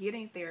know,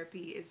 getting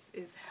therapy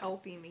is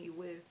helping me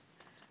with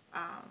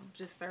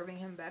just serving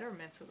him better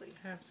mentally.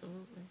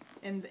 Absolutely.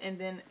 And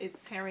then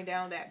it's tearing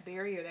down that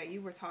barrier that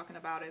you were talking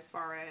about, as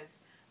far as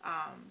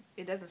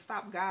it doesn't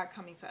stop God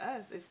coming to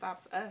us. It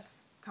stops us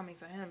coming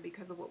to him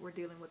because of what we're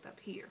dealing with up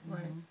here.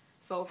 Right.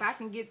 So if I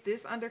can get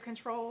this under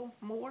control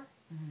more,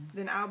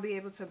 then I'll be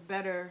able to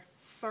better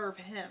serve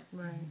him.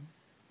 Right.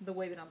 The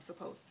way that I'm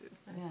supposed to.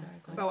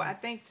 Exactly. So I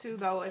think too,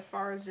 though, as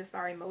far as just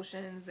our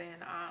emotions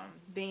and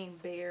being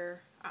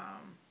bare,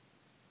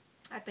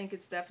 I think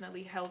it's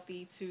definitely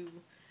healthy to,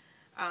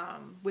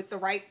 with the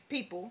right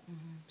people,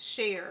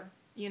 share,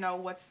 you know,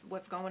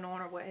 what's going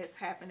on or what has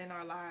happened in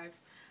our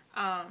lives.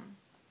 And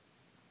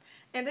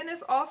then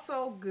it's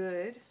also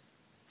good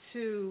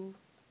to,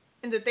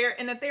 in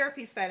the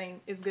therapy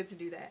setting, it's good to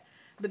do that.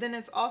 But then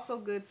it's also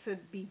good to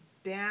be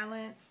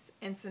balanced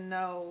and to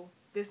know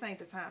this ain't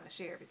the time to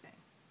share everything.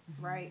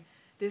 Right?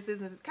 This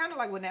isn't, kind of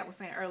like what Nat was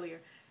saying earlier.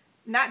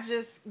 not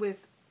just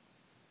with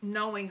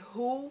knowing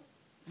who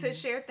to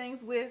share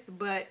things with,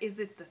 but is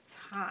it the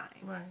time?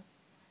 Right.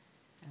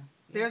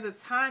 There's a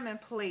time and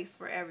place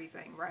for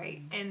everything,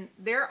 right? And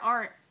there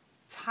aren't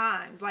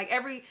times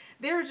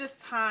there are just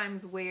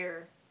times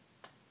where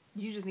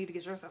you just need to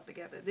get yourself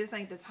together. This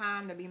ain't the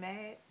time to be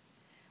mad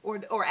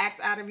or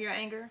act out of your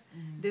anger.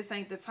 This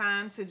ain't the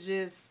time to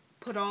just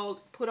put all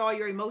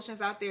your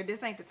emotions out there.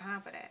 This ain't the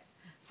time for that.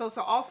 So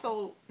to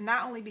also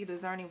not only be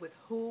discerning with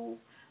who,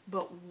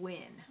 but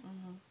when.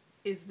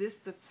 Is this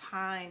the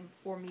time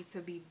for me to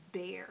be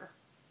bare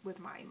with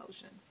my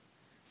emotions?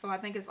 So I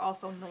think it's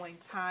also knowing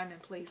time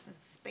and place and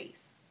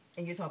space.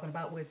 And you're talking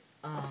about with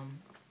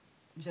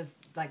just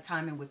like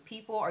timing with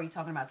people, or are you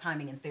talking about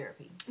timing in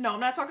therapy? No, I'm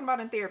not talking about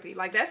in therapy.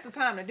 Like, that's the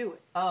time to do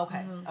it. Oh,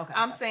 okay. Okay.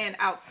 I'm saying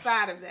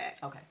outside of that.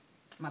 Okay.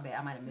 My bad.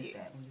 I might have missed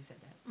that when you said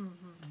that.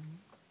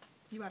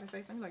 You about to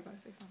say something? You like about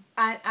to say something?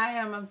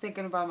 I'm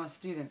thinking about my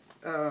students.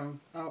 I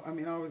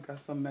always got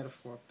some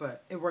metaphor,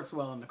 but it works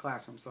well in the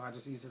classroom, so I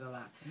just use it a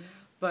lot.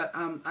 But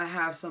I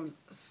have some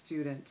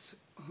students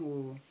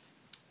who,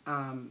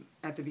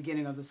 at the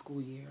beginning of the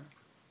school year,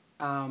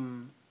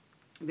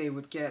 they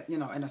would get,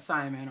 an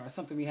assignment or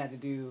something we had to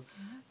do,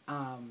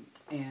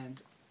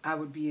 and I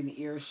would be in the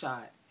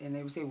earshot, and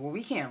they would say, well,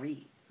 we can't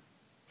read.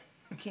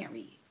 We can't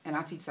read. And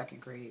I teach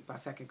second grade. By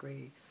second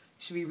grade, you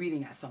should be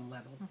reading at some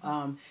level.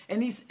 And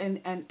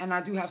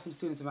I do have some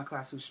students in my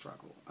class who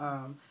struggle.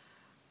 That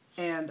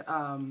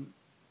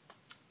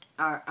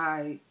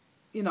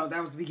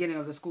was the beginning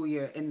of the school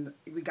year, and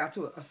we got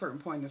to a certain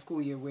point in the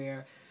school year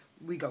where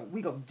we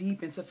go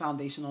deep into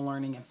foundational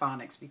learning and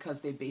phonics,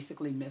 because they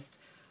basically missed.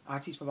 I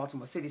teach for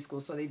Baltimore City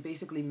Schools, so they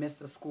basically missed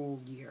the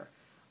school year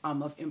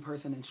of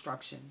in-person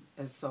instruction,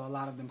 and so a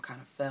lot of them kind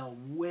of fell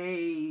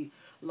way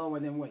lower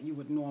than what you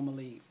would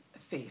normally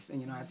face,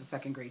 and as a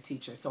second grade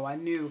teacher. So I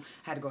knew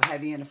I had to go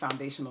heavy into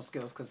foundational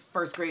skills, because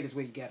first grade is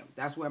where you get them.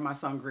 That's where my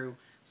son grew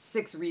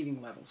 6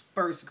 reading levels,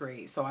 first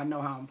grade. So I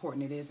know how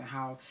important it is and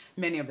how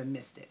many of them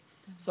missed it.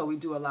 So we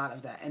do a lot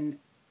of that, and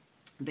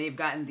they've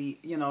gotten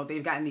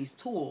these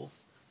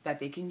tools that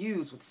they can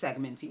use with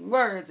segmenting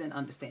words and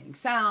understanding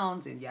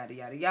sounds and yada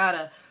yada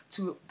yada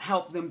to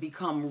help them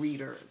become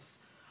readers.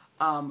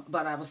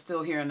 But I was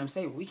still hearing them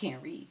say, well, we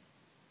can't read.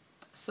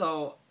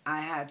 So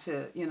I had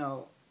to,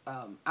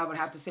 I would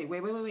have to say,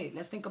 wait.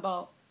 Let's think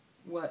about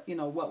what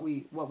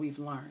we've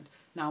learned.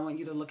 Now I want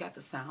you to look at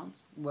the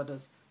sounds. What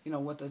does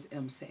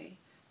M say?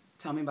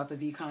 Tell me about the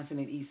V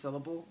consonant E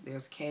syllable.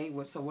 There's K.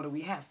 So what do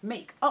we have?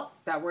 Make. Oh,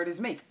 that word is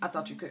make. I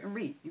thought you couldn't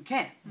read. You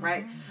can,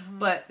 right?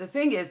 But the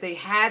thing is, they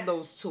had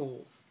those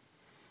tools,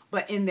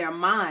 but in their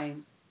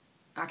mind,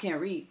 I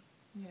can't read.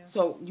 Yeah.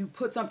 So you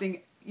put something,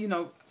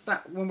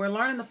 when we're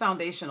learning the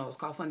foundational, it's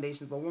called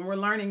foundations, but when we're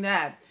learning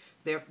that,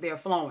 they're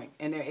flowing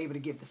and they're able to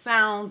give the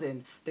sounds,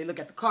 and they look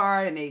at the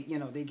card and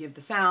they give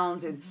the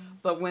sounds. And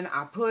but when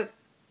I put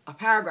a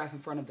paragraph in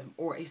front of them,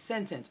 or a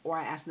sentence, or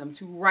I ask them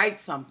to write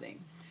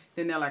something,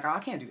 then they're like, oh, I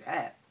can't do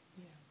that.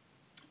 Yeah.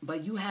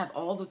 But you have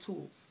all the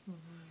tools.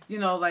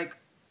 Like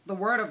the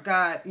word of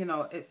God,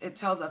 it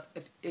tells us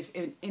if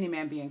any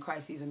man be in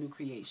Christ, he's a new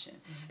creation.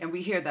 And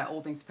we hear that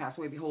old things pass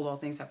away, behold, all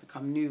things have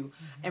become new.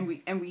 And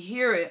we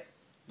hear it,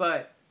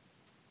 but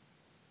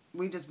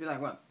we just be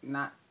like, well,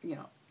 not,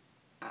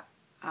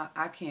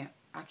 I can't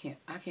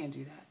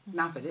do that.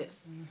 Not for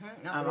this.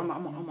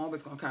 I'm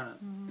always going to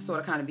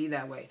sort of be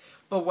that way.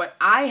 But what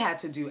I had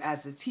to do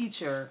as a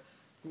teacher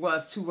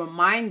was to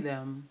remind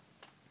them,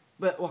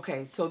 but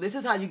okay, so this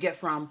is how you get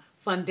from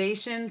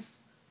foundations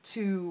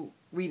to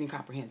reading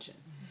comprehension.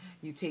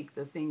 You take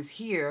the things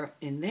here,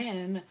 and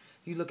then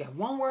you look at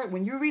one word.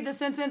 When you read the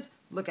sentence,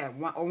 look at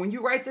one, or when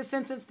you write the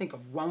sentence, think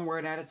of one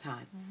word at a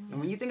time. And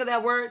when you think of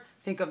that word,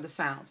 think of the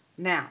sounds.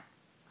 Now,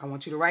 I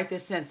want you to write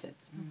this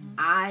sentence.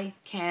 I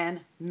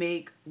can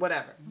make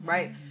whatever,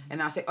 right?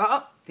 And I say,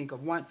 think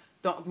of one.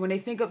 When they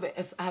think of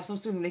it, I have some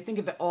students, when they think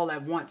of it all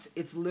at once,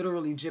 it's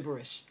literally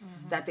gibberish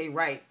that they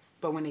write.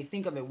 But when they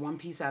think of it one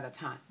piece at a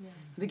time,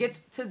 to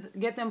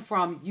get them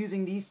from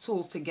using these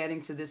tools to getting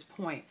to this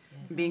point,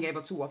 being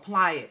able to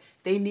apply it,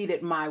 they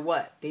needed my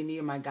what? They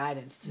needed my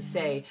guidance to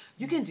say,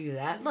 you can do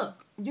that.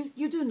 Look,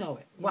 you do know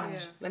it.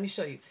 Watch. Let me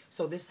show you.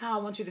 So this is how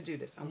I want you to do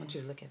this. I want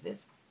you to look at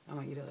this. I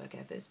want you to look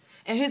at this.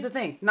 And here's the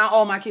thing. Not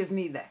all my kids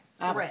need that.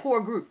 I have a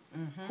core group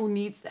who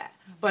needs that.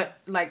 But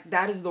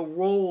that is the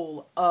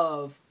role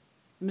of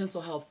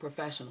mental health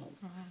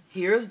professionals.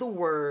 Here's the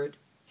word.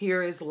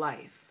 Here is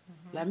life.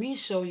 Let me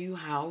show you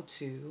how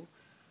to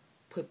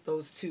put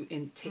those two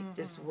and take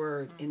this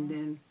word and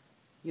then,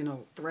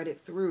 thread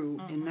it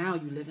through. And now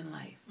you live in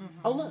life.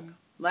 Oh, look,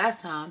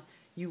 last time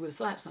you would have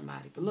slapped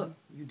somebody, but look,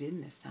 you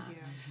didn't this time. Yeah.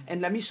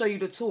 And let me show you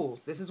the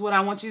tools. This is what I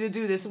want you to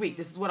do this week.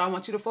 This is what I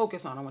want you to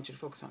focus on. I want you to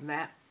focus on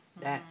that,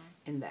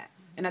 and that.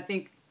 And I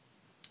think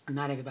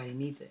not everybody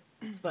needs it,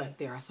 but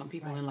there are some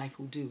people in life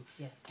who do.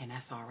 Yes. And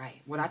that's all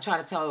right. What I try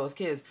to tell those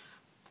kids,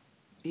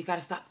 you got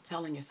to stop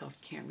telling yourself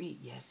you can't read.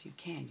 Yes, you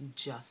can. You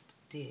just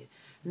did.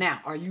 Now,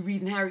 are you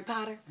reading Harry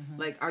Potter?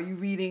 Are you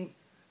reading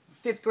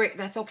fifth grade,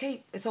 that's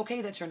okay. It's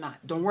okay that you're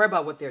not. Don't worry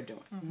about what they're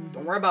doing.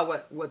 Don't worry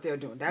about what they're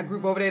doing. That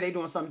group over there, they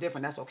doing something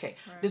different. That's okay.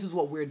 Right. This is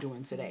what we're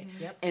doing today.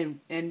 Yep. And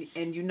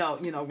you know,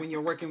 when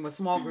you're working with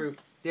small group,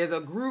 there's a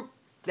group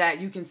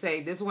that you can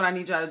say, this is what I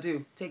need y'all to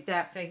do. Take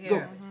that. Take care go.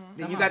 of it.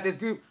 Then Come you on. got this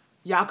group.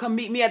 Y'all come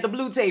meet me at the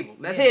blue table.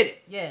 Let's Yes. hit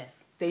it. Yes.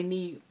 They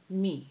need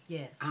me.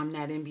 Yes. I'm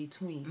not in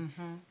between.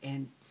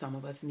 And some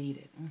of us need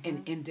it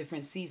in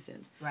different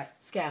seasons. Right.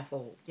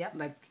 Scaffold. Yep.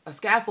 Like a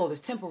scaffold is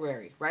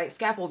temporary, right?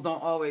 Scaffolds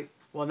don't always,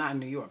 well, not in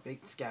New York. They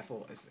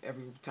scaffold. It's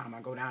every time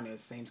I go down there,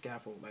 it's the same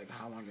scaffold. Like,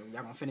 how long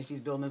y'all gonna finish these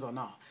buildings or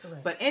not?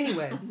 Correct. But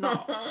anyway,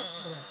 no.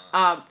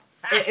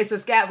 It's a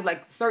scaffold.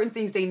 Like certain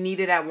things they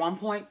needed at one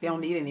point, they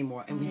don't need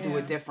anymore, and we do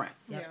it different.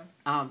 Yep.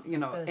 And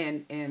good.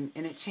 and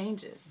it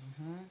changes.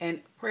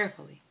 And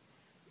prayerfully,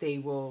 they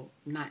will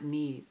not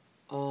need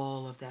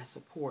all of that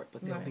support,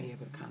 but they'll be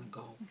able to kind of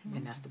go,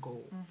 and that's the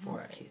goal for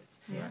our kids.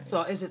 Right.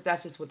 So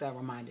that's just what that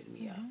reminded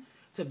me of.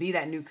 To be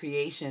that new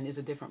creation is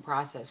a different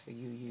process for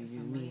you,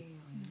 me.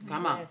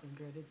 Come on. Yes, it's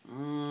good.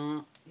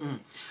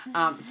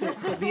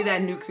 To be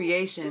that new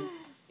creation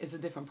is a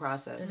different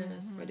process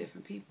for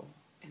different people,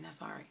 and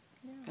that's all right.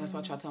 And that's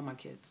what I try to tell my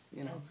kids.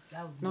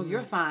 That was No, good.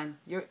 you're fine.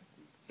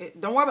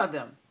 Don't worry about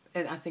them.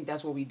 And I think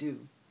that's what we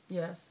do.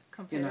 Yes.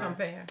 Compare.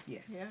 Compare. Yeah.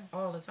 Yeah.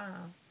 All the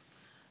time.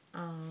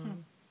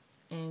 And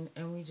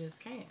we just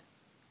can't.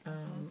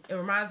 It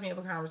reminds me of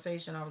a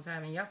conversation I was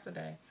having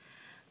yesterday.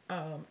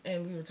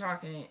 And we were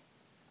talking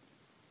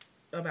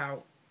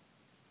about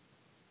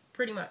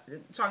pretty much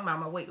talking about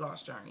my weight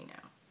loss journey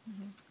now.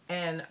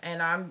 And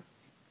I'm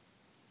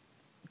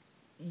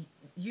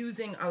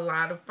using a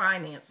lot of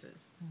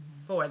finances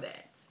for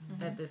that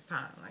at this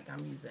time. Like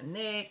I'm using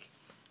Nick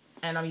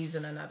and I'm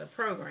using another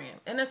program.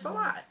 And it's a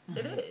lot.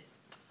 It is.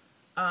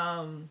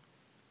 And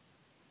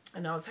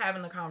I was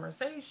having a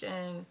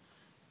conversation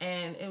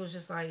and it was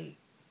just like,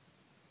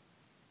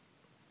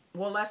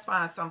 well, let's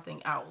find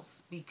something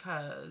else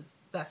because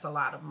that's a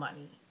lot of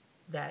money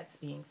that's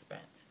being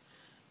spent.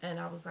 And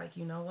I was like,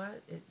 you know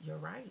what? You're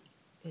right.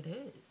 It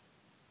is.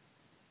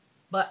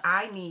 But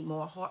I need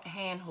more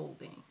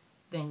hand-holding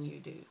than you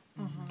do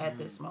at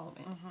this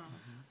moment.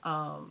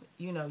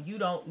 You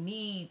don't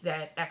need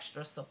that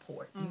extra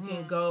support. You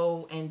can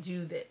go and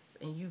do this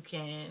and you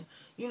can,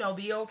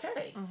 be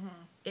okay.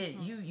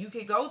 You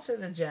could go to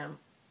the gym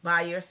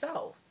by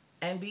yourself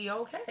and be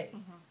okay.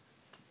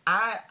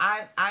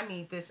 I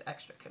need this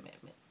extra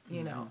commitment.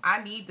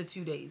 I need the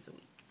 2 days a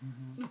week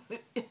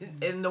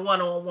and the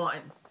one-on-one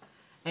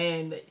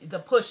and the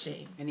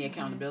pushing And the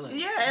accountability.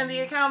 yeah, and the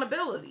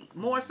accountability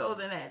more so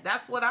than that.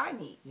 That's what I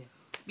need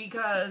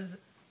because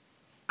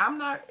I'm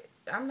not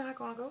gonna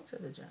go to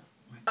the gym,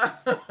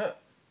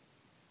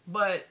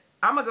 but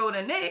I'm gonna go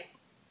to Nick.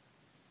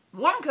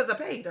 One, because I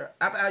paid her.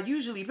 I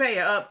usually pay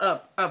her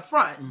up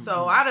front,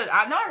 so I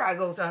know I gotta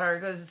go to her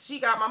because she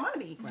got my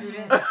money. Do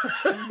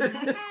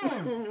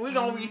that. We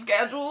gonna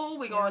reschedule.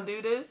 We gonna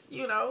do this.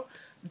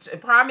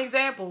 Prime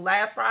example.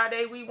 Last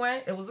Friday we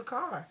went. It was a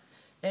car.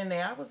 And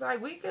then I was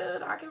like, we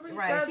good. I can reschedule.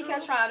 Right. She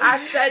kept trying to.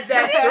 I said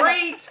that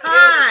 3 In the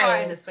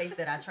times. space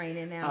that I train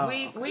in now.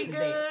 We The good.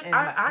 date. And-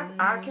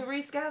 I can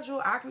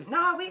reschedule.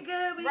 No, we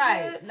good. We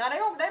right. good. No, they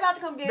about to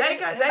come get They it.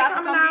 got, They they about to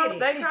coming come out. get it.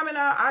 They coming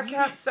out. I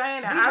kept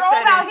saying that. We I drove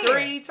said out it here.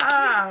 3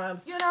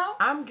 times.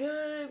 I'm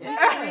good. We Yeah.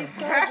 can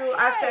reschedule.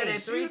 I said it She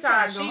 3 was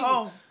trying times. to go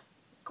home.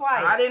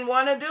 quiet. I didn't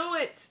want to do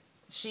it.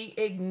 She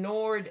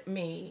ignored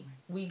me.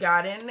 We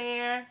got in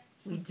there.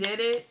 We did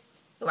it.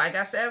 Like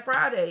I said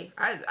Friday,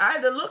 I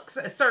had to look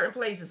at certain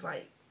places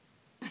like,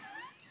 Right.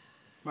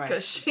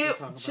 because she'll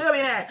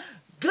be like,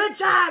 good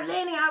job,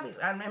 Lenny.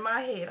 I'm in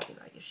my head. I'll be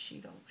like, if she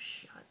don't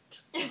shut.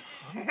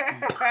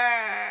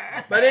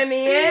 But in the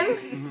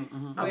end,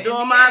 I'm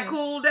doing my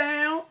cool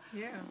down,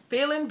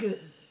 feeling good.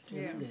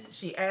 Yeah.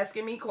 She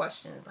asking me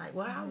questions like,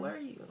 well, how were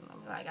you? And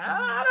I'm like,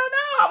 I don't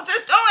know. I was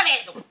just doing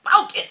it. It was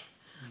focused.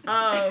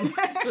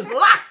 It was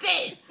locked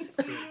in.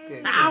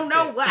 I don't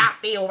know what I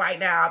feel right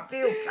now. I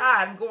feel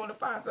tired. I'm going to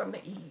find something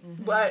to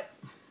eat. But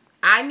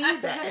I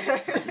need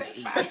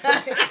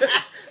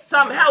that.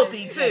 Something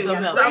healthy too.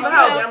 Something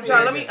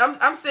healthy.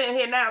 I'm sitting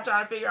here now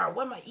trying to figure out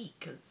what am I eat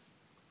because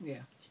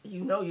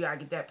you gotta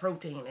get that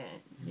protein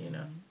in.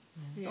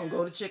 Don't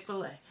go to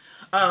Chick-fil-A.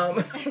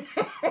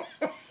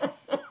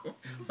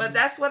 But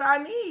that's what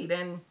I need,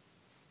 and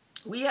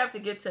we have to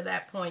get to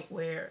that point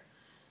where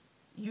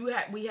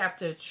we have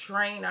to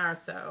train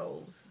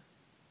ourselves.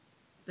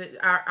 That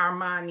our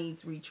mind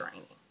needs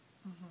retraining.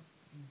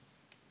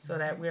 So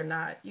that we're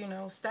not,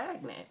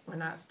 stagnant. We're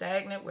not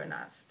stagnant. We're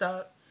not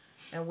stuck,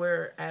 and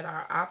we're at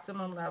our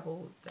optimum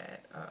level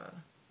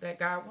that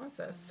God wants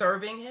us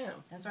serving Him.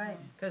 That's right.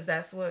 Because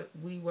that's what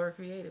we were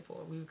created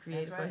for. We were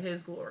created That's right. for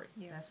His glory,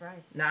 That's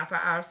right. not for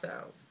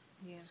ourselves.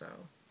 Yeah. So,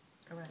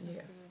 Correct.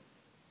 yeah.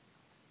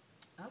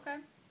 Okay.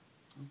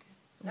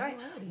 All right.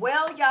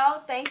 Well, y'all,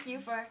 thank you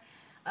for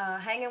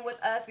hanging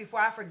with us. Before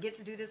I forget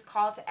to do this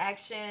call to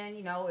action,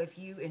 if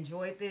you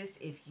enjoyed this,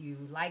 if you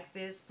like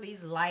this,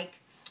 please like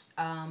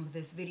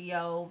this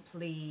video.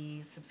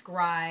 Please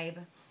subscribe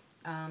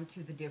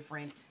to the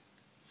different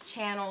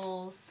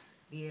channels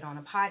be it on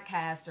a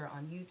podcast or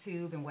on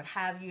YouTube and what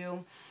have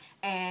you,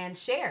 and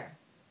share.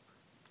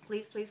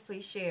 Please, please,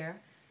 please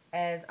share.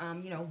 As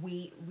you know,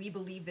 we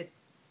believe that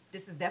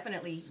this is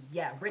definitely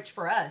rich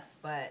for us,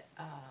 but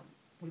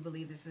we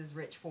believe this is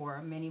rich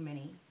for many,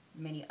 many,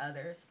 many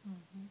others.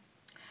 Mm-hmm.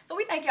 So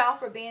we thank y'all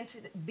for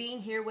being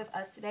here with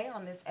us today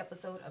on this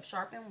episode of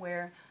Sharpen,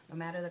 where no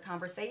matter the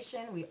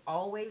conversation, we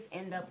always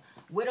end up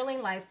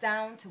whittling life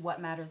down to what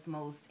matters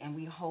most. And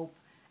we hope,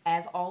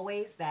 as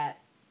always, that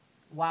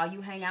while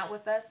you hang out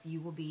with us, you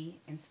will be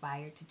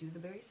inspired to do the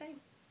very same.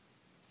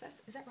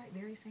 Is that right?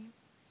 Very same?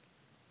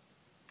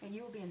 And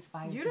you will be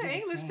inspired to do the same. You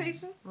the English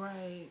teacher?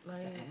 Right.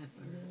 Like,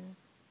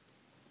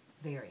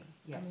 very,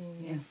 yes.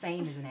 I mean, And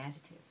same is an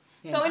adjective.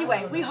 Yeah, So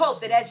anyway, we hope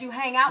that as you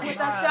hang out with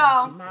us,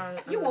 y'all,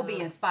 you will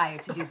be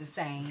inspired to do the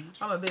same.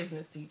 I'm a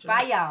business teacher.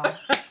 Bye, y'all.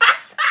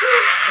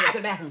 To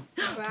the bathroom.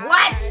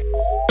 Bye.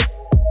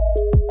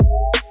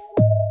 What?